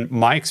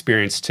my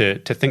experience to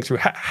think through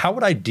how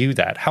would I do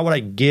that? How would I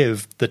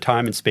give the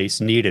time and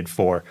space needed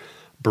for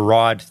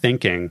broad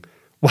thinking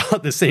while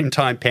at the same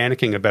time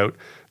panicking about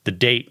the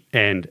date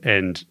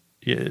and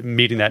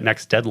meeting that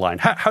next deadline?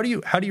 How do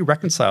you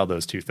reconcile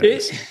those two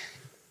things?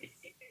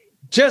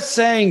 Just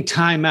saying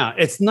time out.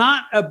 It's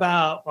not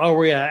about,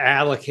 we're going to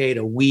allocate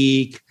a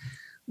week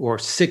or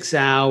 6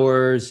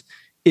 hours.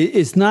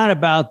 It's not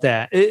about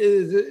that.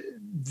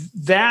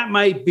 That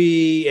might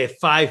be a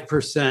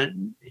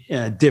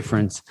 5%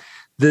 difference.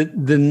 The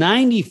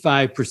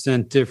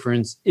 95%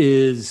 difference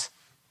is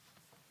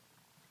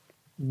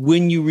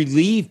when you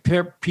relieve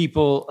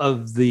people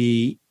of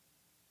today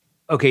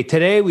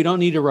we don't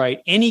need to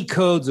write any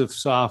codes of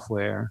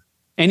software,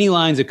 any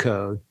lines of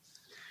code.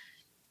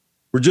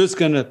 We're just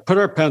going to put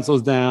our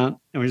pencils down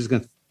and we're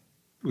going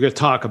to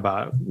talk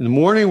about it. In the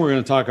morning, we're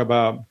going to talk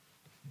about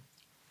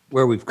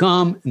where we've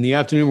come. In the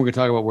afternoon, we're going to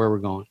talk about where we're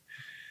going.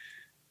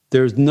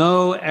 There's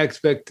no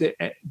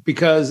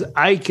because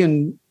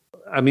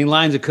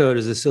lines of code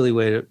is a silly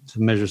way to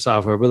measure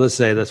software, but let's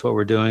say that's what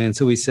we're doing. And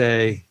so we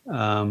say,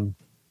 I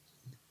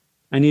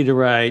need to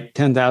write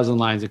 10,000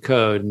 lines of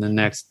code in the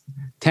next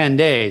 10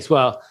 days.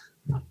 Well,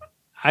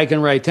 I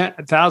can write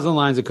 10,000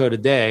 lines of code a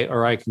day,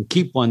 or I can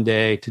keep one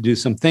day to do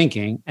some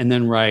thinking and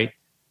then write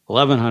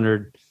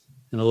 1,100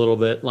 and a little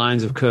bit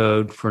lines of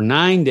code for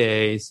 9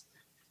 days.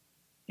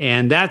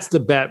 And that's the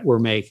bet we're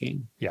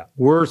making. Yeah.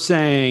 We're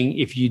saying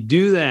if you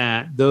do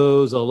that,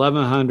 those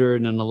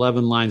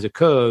 1,111 lines of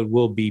code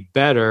will be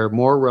better,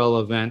 more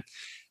relevant,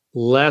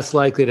 less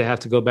likely to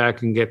have to go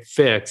back and get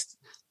fixed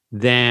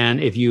than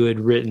if you had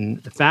written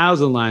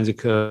 1,000 lines of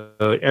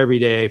code every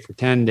day for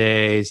 10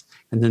 days,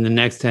 and then the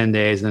next 10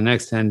 days, and the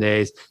next 10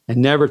 days, and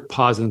never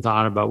paused and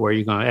thought about where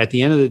you're going. At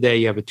the end of the day,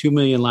 you have a 2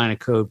 million line of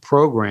code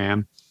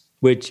program,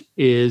 which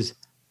is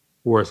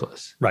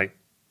worthless. Right.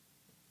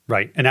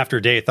 Right. And after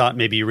a day of thought,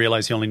 maybe you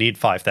realize you only need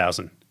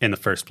 5,000 in the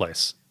first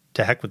place.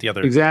 To heck with the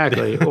other.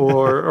 Exactly.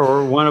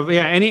 or one of,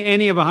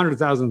 any of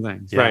 100,000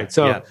 things. Yeah, right.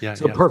 So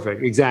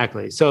perfect.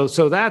 Exactly. So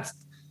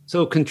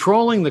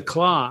controlling the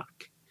clock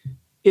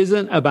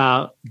isn't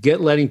about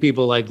letting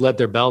people let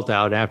their belt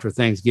out after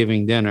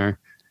Thanksgiving dinner.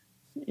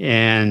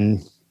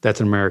 And that's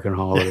an American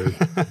holiday.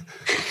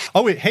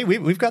 Oh,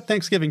 we've got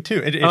Thanksgiving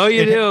too. It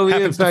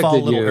happens to fall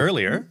a little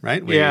earlier,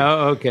 right?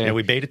 Okay. Yeah,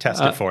 we beta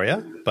test it for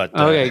you, but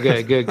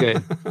okay,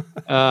 good.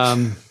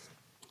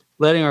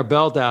 Letting our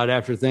belt out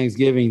after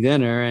Thanksgiving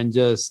dinner and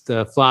just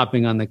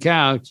flopping on the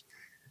couch.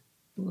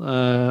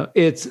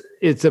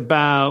 It's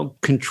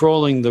about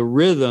controlling the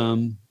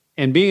rhythm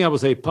and being able to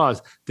say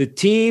pause. The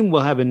team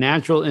will have a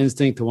natural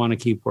instinct to want to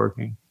keep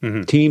working.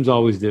 Mm-hmm. Teams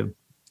always do.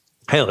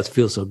 Hey, let's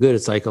feel so good.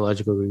 It's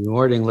psychologically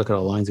rewarding. Look at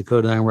all the lines of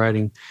code that I'm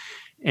writing.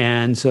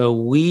 And so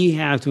we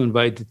have to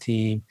invite the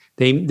team.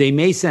 They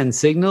may send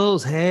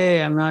signals.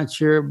 Hey, I'm not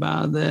sure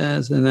about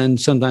this. And then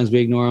sometimes we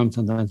ignore them.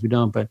 Sometimes we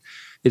don't. But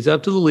it's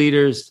up to the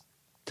leaders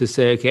to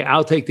say, okay,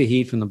 I'll take the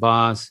heat from the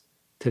boss.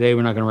 Today,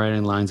 we're not going to write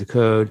any lines of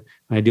code.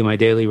 When I do my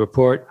daily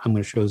report, I'm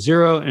going to show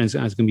 0, and it's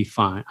going to be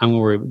fine. I'm going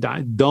to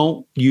worry.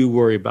 Don't you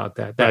worry about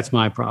that. That's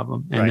my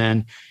problem. And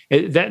then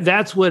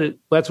that's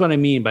what I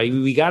mean by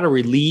we got to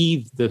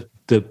relieve the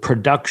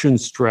production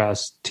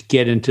stress to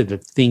get into the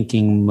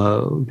thinking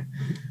mode.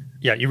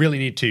 Yeah, you really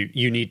need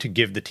to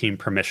give the team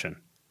permission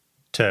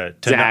to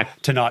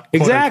not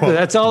exactly. Unquote,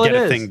 that's all get it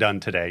is. A thing done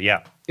today.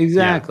 Yeah.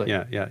 Exactly.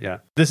 Yeah.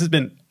 This has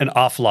been an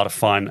awful lot of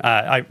fun.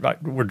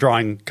 We're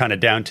drawing kind of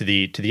down to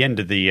the end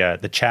of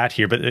the chat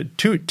here, but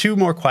two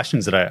more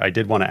questions that I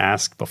did want to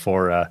ask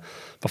before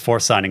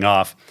signing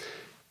off.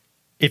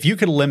 If you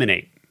could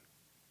eliminate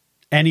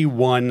any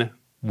one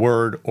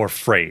word or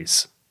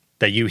phrase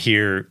that you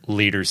hear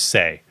leaders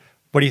say,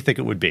 what do you think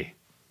it would be?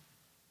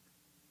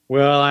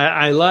 Well,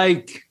 I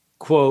like,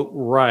 quote,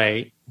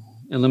 right,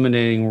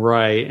 eliminating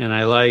right, and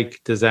I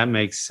like, does that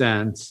make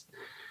sense?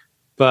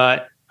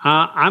 But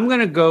I'm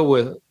going to go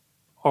with,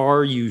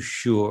 are you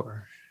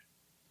sure?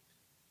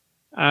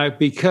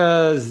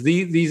 Because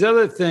these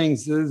other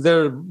things,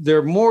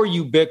 they're more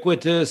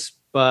ubiquitous,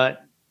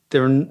 but I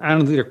don't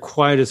think they're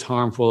quite as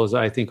harmful as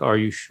I think, are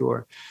you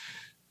sure?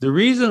 The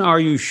reason "are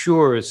you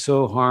sure" is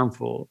so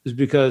harmful is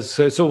because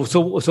so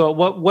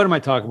what am I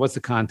talking? What's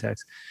the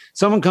context?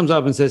 Someone comes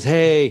up and says,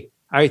 "Hey,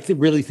 I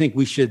really think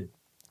we should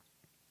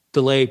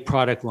delay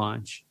product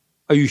launch.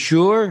 Are you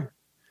sure?"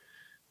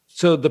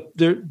 So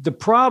the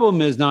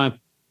problem is now I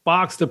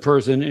box the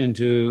person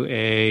into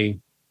a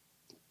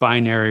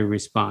binary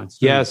response: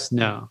 yes,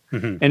 no,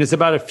 and it's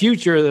about a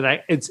future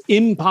that it's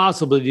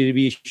impossible to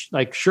be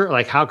sure.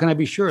 Like, how can I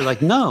be sure?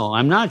 Like, no,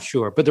 I'm not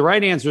sure. But the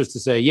right answer is to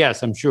say,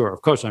 yes, I'm sure.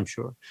 Of course, I'm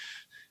sure.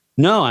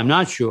 No, I'm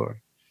not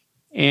sure.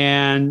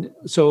 And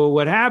so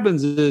what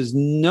happens is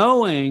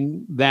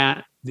knowing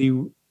that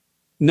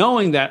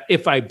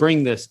if I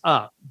bring this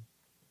up,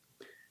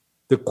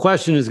 the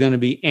question is going to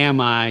be,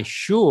 am I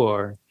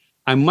sure?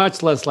 I'm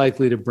much less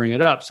likely to bring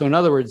it up. So in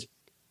other words,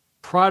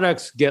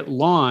 products get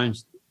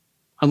launched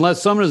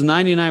unless someone is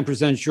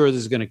 99% sure this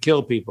is going to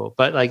kill people,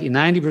 but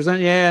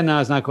 90%,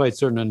 no, it's not quite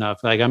certain enough.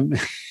 I'm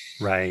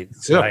right.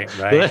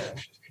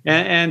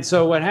 And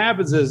so what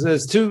happens is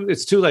it's too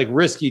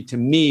risky to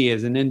me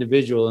as an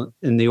individual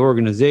in the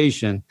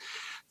organization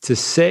to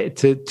say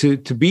to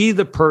be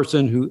the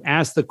person who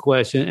asked the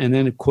question and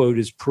then a quote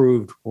is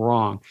proved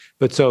wrong.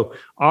 But so,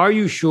 are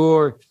you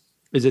sure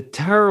is a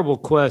terrible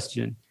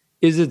question.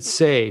 Is it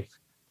safe?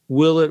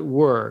 Will it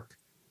work?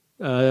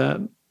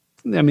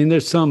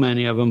 There's so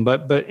many of them,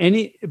 but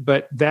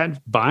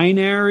that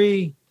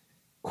binary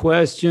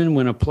question,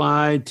 when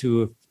applied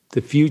to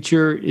the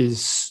future,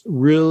 is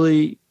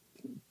really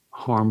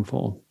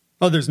harmful.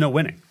 Oh, there's no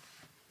winning.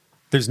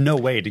 There's no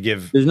way to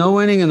give. There's no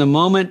winning in the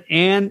moment,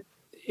 and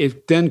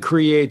it then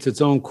creates its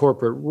own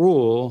corporate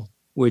rule,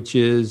 which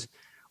is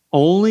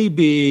only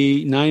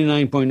be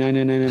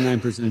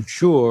 99.9999%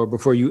 sure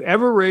before you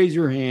ever raise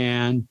your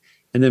hand.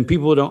 And then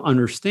people don't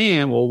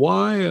understand, well,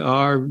 why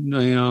are,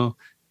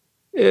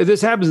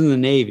 this happens in the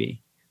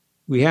Navy.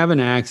 We have an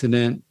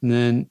accident, and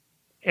then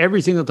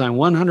every single time,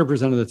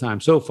 100% of the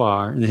time so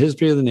far in the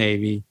history of the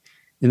Navy,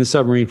 in the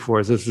submarine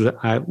force, this is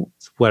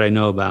what I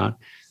know about,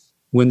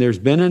 when there's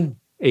been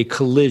a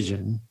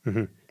collision,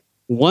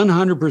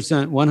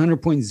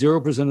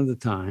 100.0% of the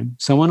time,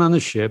 someone on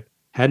the ship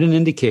had an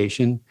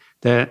indication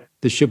that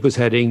the ship was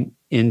heading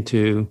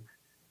into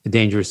a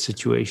dangerous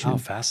situation. Oh,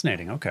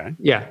 fascinating. Okay.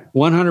 Yeah,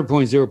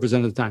 100.0%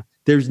 of the time.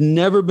 There's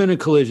never been a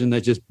collision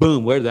that just,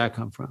 boom, where did that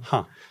come from?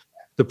 Huh.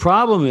 The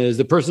problem is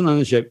the person on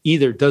the ship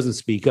either doesn't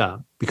speak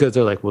up because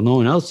they're like, well, no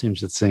one else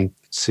seems to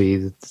see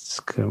that's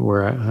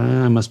where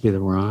I must be the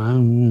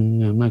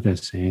wrong. I'm not going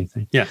to say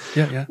anything. Yeah.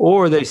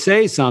 Or they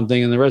say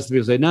something, and the rest of the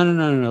people say,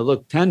 no.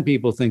 Look, 10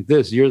 people think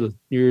this.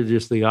 You're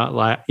just the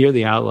outlier. You're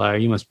the outlier.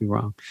 You must be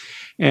wrong,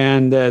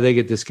 and they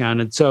get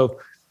discounted. So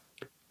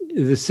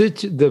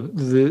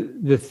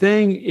the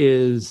thing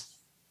is,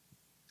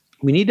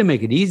 we need to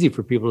make it easy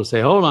for people to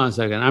say, hold on a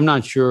second, I'm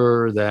not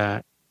sure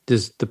that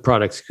the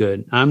product's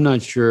good. I'm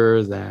not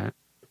sure that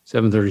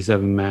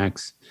 737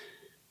 MAX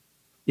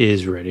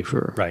is ready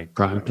for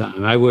prime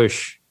time. I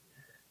wish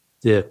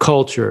the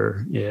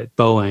culture at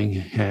Boeing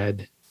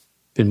had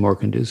been more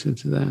conducive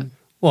to that.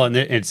 Well, and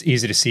it's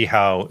easy to see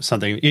how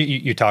something,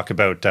 you talk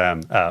about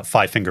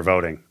five-finger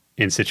voting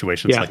in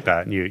situations like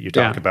that, and you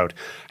talk about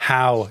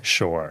how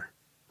sure,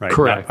 right?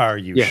 Correct. Not, are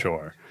you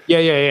sure?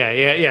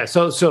 Yeah.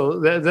 So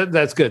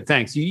that's good.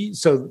 Thanks.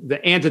 So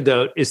the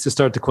antidote is to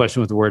start the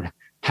question with the word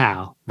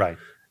how. Right.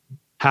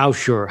 How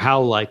sure,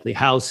 how likely,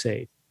 how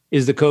safe.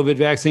 Is the COVID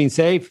vaccine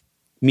safe?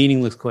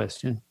 Meaningless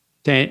question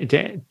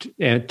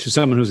to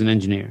someone who's an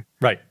engineer.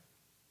 Right.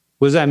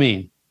 What does that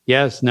mean?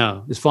 Yes,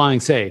 no. Is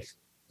flying safe?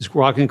 Is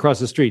walking across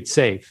the street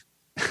safe?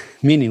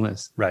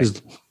 Meaningless. Right.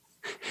 Is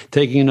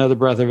taking another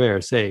breath of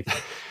air safe?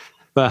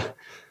 But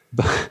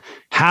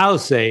how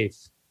safe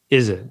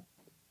is it?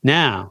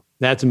 Now,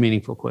 that's a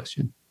meaningful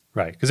question.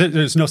 Right. Because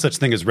there's no such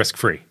thing as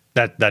risk-free.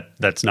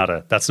 That's not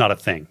a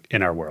thing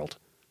in our world.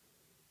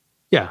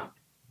 Yeah.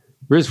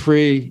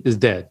 Risk-free is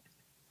dead.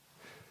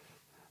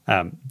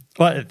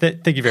 Well,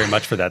 thank you very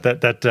much for that.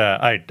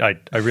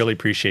 I really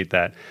appreciate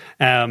that.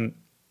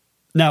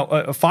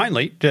 Now,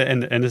 finally,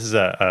 and this is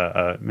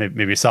a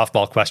maybe a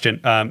softball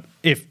question.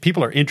 If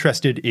people are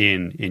interested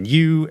in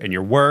you and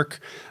your work,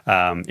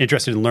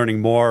 interested in learning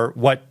more,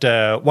 what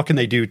can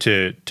they do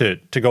to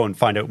go and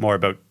find out more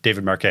about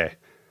David Marquet?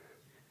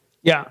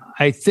 Yeah,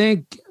 I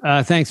think.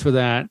 Thanks for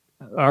that.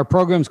 Our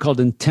program is called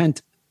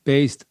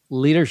Intent-Based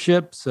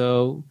Leadership.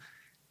 So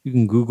you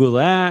can Google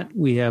that.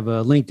 We have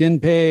a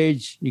LinkedIn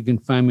page. You can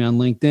find me on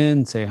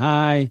LinkedIn. Say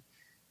hi.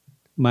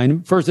 My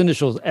first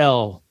initial is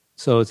L.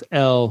 So it's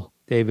L,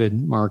 David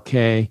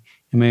Marquet,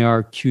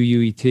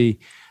 Marquet.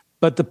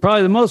 But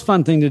probably the most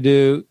fun thing to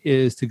do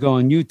is to go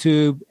on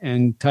YouTube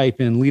and type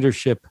in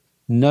Leadership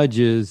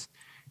Nudges.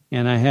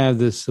 And I have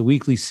this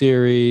weekly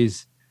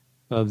series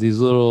of these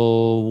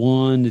little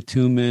 1 to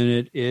 2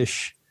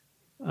 minute-ish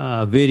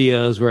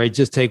videos where I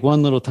just take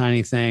one little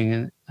tiny thing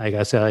and like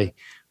I say,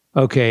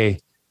 okay,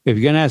 if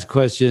you're going to ask a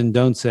question,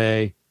 don't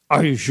say,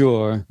 are you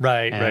sure?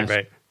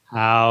 Right.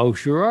 How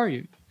sure are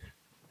you?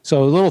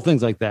 So little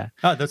things like that.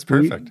 Oh, that's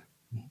perfect.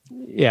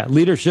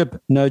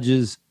 Leadership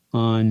Nudges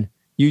on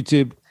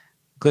YouTube.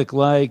 Click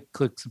like,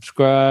 click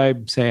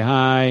subscribe, say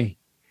hi,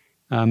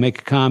 make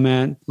a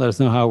comment, let us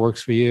know how it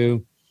works for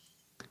you.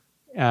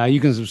 You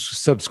can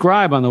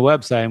subscribe on the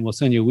website and we'll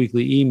send you a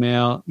weekly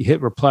email. You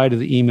hit reply to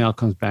the email,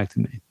 comes back to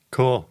me.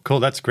 Cool.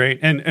 That's great.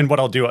 And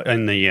what I'll do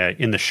in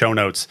the show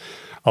notes,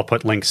 I'll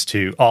put links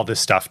to all this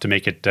stuff to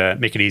make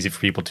it easy for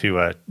people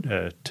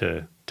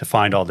to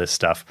find all this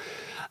stuff.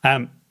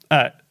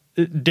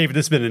 David,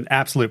 this has been an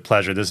absolute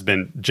pleasure. This has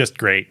been just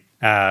great.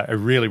 I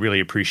really, really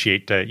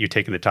appreciate you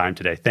taking the time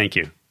today. Thank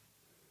you.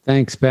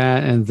 Thanks,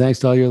 Pat, and thanks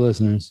to all your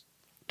listeners.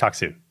 Talk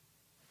soon.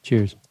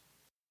 Cheers.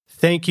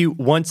 Thank you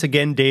once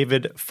again,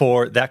 David,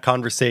 for that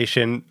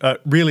conversation.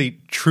 Really,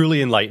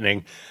 truly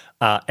enlightening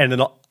and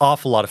an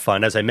awful lot of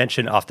fun. As I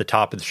mentioned off the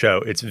top of the show,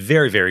 it's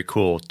very, very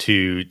cool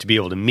to be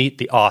able to meet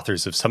the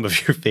authors of some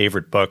of your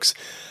favorite books.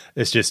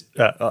 It's just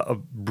a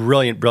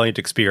brilliant, brilliant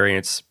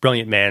experience,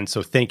 brilliant man.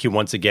 So thank you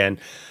once again.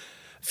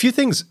 A few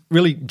things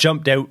really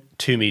jumped out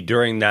to me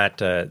during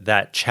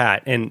that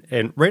chat.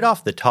 And right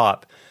off the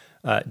top,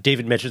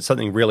 David mentioned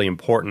something really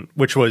important,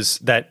 which was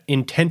that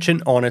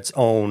intention on its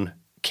own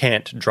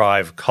can't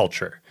drive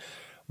culture.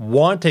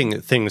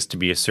 Wanting things to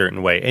be a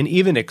certain way and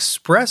even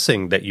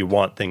expressing that you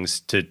want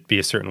things to be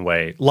a certain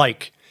way,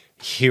 like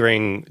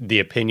hearing the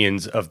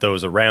opinions of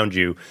those around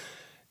you,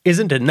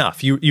 isn't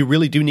enough. You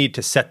really do need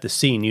to set the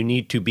scene. You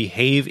need to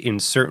behave in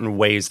certain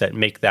ways that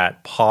make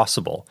that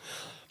possible.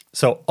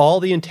 So all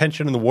the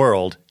intention in the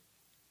world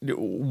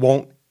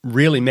won't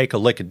really make a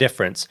lick of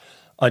difference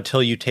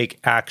until you take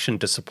action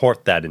to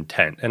support that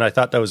intent. And I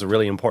thought that was a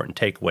really important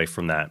takeaway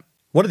from that.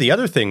 One of the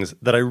other things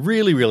that I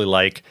really, really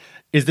like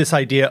is this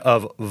idea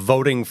of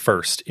voting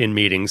first in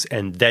meetings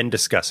and then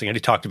discussing. And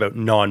he talked about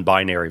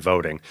non-binary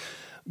voting.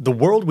 The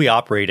world we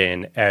operate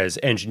in as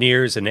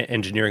engineers and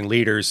engineering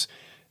leaders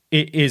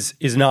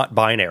is not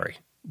binary.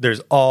 There's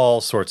all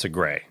sorts of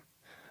gray.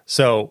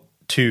 So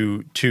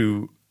to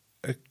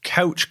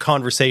couch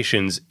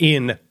conversations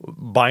in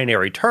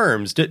binary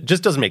terms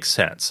just doesn't make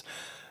sense.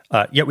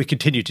 Yet we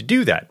continue to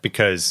do that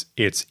because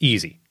it's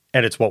easy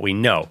and it's what we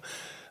know.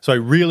 So I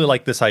really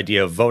like this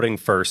idea of voting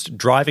first,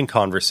 driving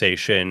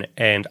conversation,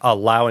 and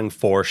allowing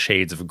for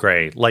shades of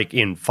gray, like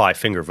in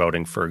five-finger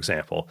voting, for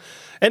example.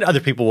 And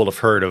other people will have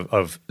heard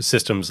of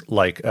systems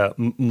like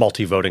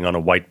multi-voting on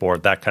a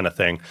whiteboard, that kind of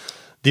thing.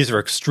 These are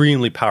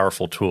extremely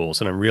powerful tools,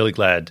 and I'm really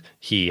glad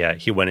he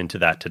went into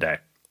that today.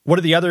 One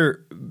of the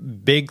other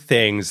big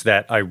things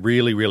that I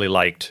really, really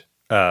liked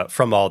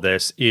from all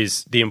this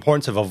is the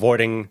importance of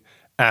avoiding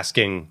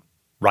asking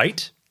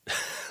right,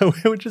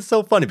 which is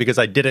so funny because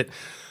I did it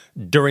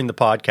during the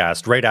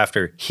podcast, right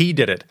after he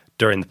did it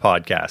during the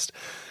podcast.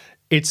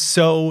 It's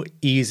so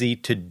easy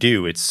to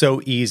do. It's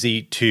so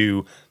easy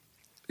to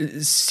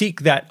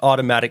seek that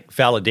automatic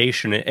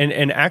validation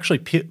and actually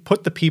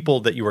put the people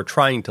that you are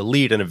trying to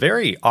lead in a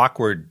very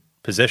awkward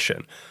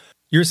position.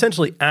 You're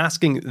essentially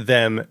asking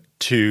them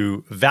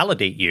to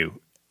validate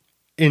you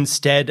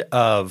instead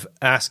of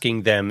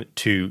asking them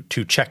to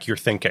check your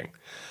thinking.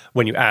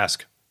 When you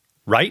ask,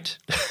 right?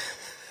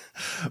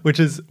 which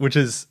is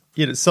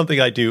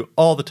something I do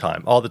all the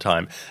time.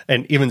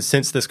 And even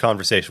since this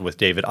conversation with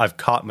David, I've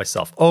caught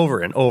myself over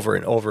and over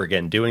and over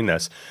again doing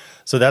this.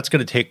 So that's going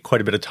to take quite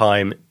a bit of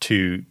time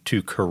to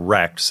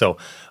correct. So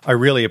I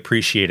really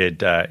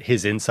appreciated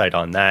his insight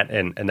on that.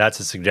 And that's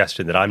a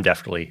suggestion that I'm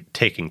definitely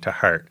taking to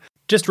heart.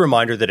 Just a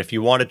reminder that if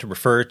you wanted to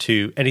refer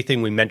to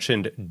anything we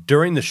mentioned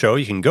during the show,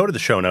 you can go to the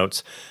show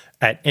notes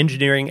at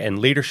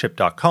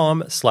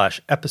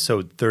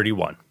engineeringandleadership.com/episode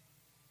 31.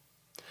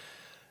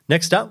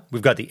 Next up,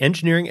 we've got the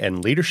Engineering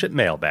and Leadership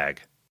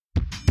Mailbag.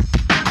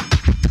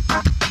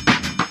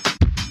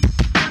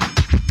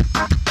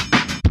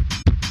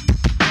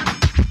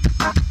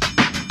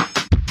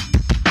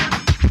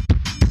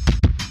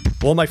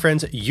 Well, my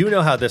friends, you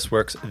know how this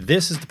works.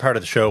 This is the part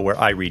of the show where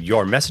I read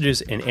your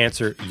messages and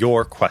answer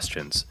your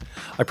questions.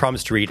 I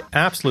promise to read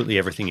absolutely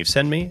everything you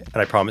send me,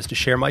 and I promise to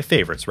share my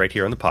favorites right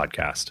here on the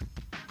podcast.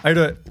 I had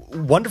a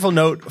wonderful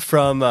note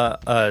from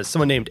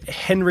someone named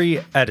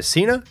Henry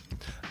Adesina,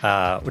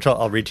 which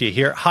I'll read to you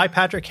here. Hi,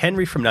 Patrick.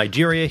 Henry from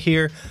Nigeria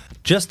here.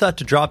 Just thought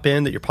to drop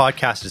in that your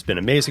podcast has been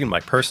amazing in my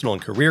personal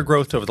and career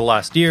growth over the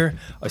last year.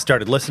 I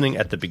started listening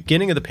at the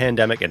beginning of the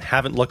pandemic and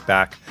haven't looked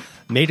back.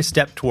 Made a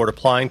step toward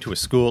applying to a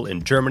school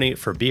in Germany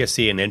for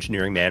BSc in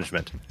engineering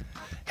management.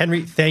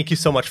 Henry, thank you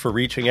so much for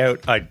reaching out.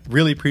 I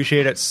really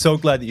appreciate it. So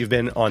glad that you've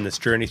been on this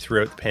journey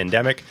throughout the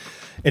pandemic.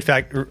 In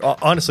fact,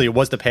 honestly, it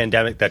was the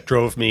pandemic that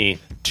drove me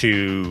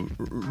to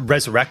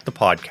resurrect the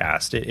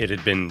podcast. It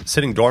had been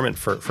sitting dormant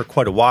for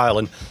quite a while,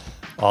 and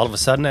all of a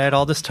sudden I had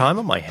all this time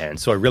on my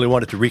hands. So I really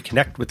wanted to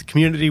reconnect with the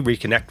community,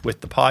 reconnect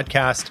with the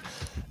podcast,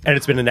 and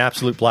it's been an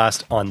absolute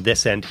blast on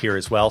this end here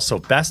as well. So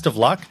best of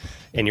luck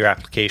in your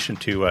application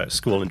to a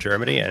school in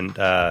Germany. And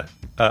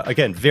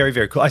again, very,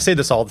 very cool. I say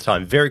this all the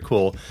time. Very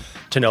cool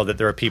to know that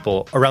there are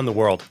people around the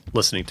world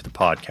listening to the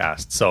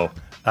podcast. So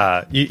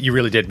you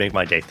really did make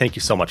my day. Thank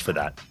you so much for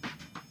that.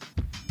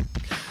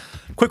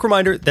 Quick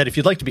reminder that if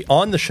you'd like to be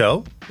on the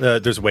show,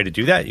 there's a way to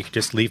do that. You can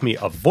just leave me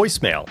a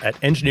voicemail at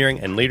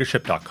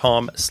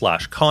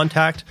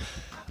engineeringandleadership.com/contact.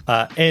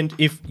 And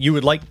if you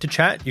would like to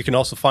chat, you can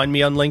also find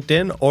me on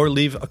LinkedIn or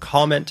leave a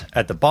comment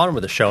at the bottom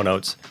of the show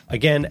notes,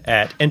 again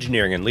at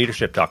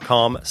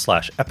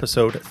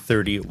engineeringandleadership.com/episode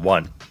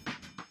 31.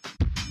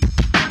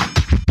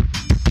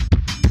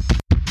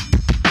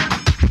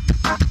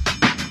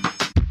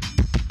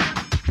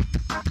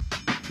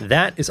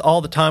 That is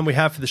all the time we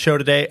have for the show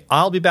today.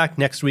 I'll be back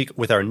next week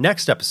with our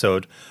next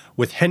episode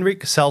with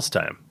Henrik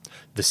Kjellstam,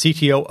 the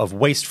CTO of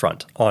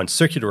Wastefront, on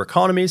circular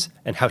economies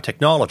and how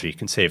technology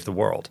can save the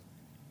world.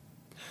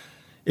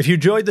 If you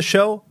enjoyed the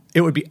show, it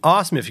would be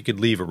awesome if you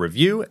could leave a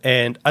review,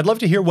 and I'd love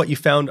to hear what you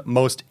found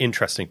most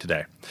interesting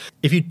today.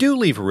 If you do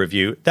leave a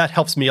review, that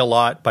helps me a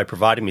lot by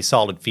providing me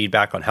solid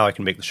feedback on how I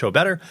can make the show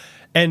better,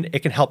 and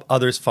it can help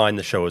others find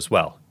the show as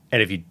well.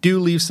 And if you do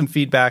leave some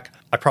feedback,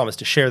 I promise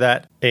to share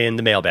that in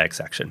the mailbag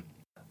section.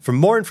 For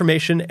more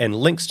information and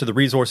links to the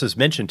resources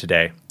mentioned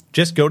today,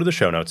 just go to the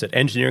show notes at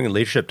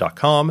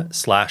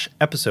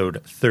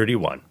engineeringandleadership.com/episode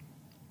 31.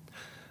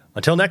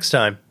 Until next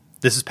time,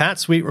 this is Pat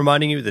Sweet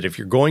reminding you that if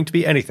you're going to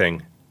be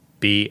anything,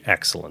 be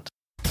excellent.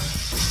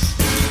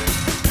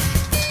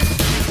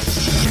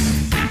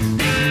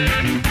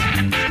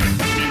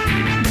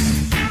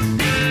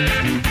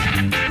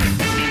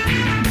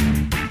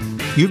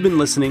 You've been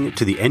listening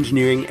to the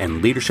Engineering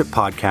and Leadership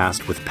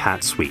Podcast with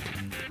Pat Sweet.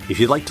 If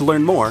you'd like to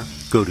learn more,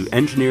 go to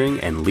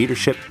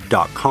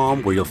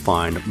engineeringandleadership.com, where you'll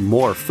find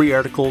more free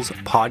articles,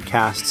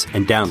 podcasts,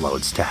 and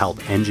downloads to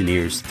help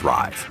engineers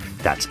thrive.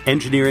 That's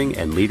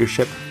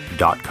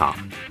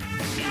engineeringandleadership.com.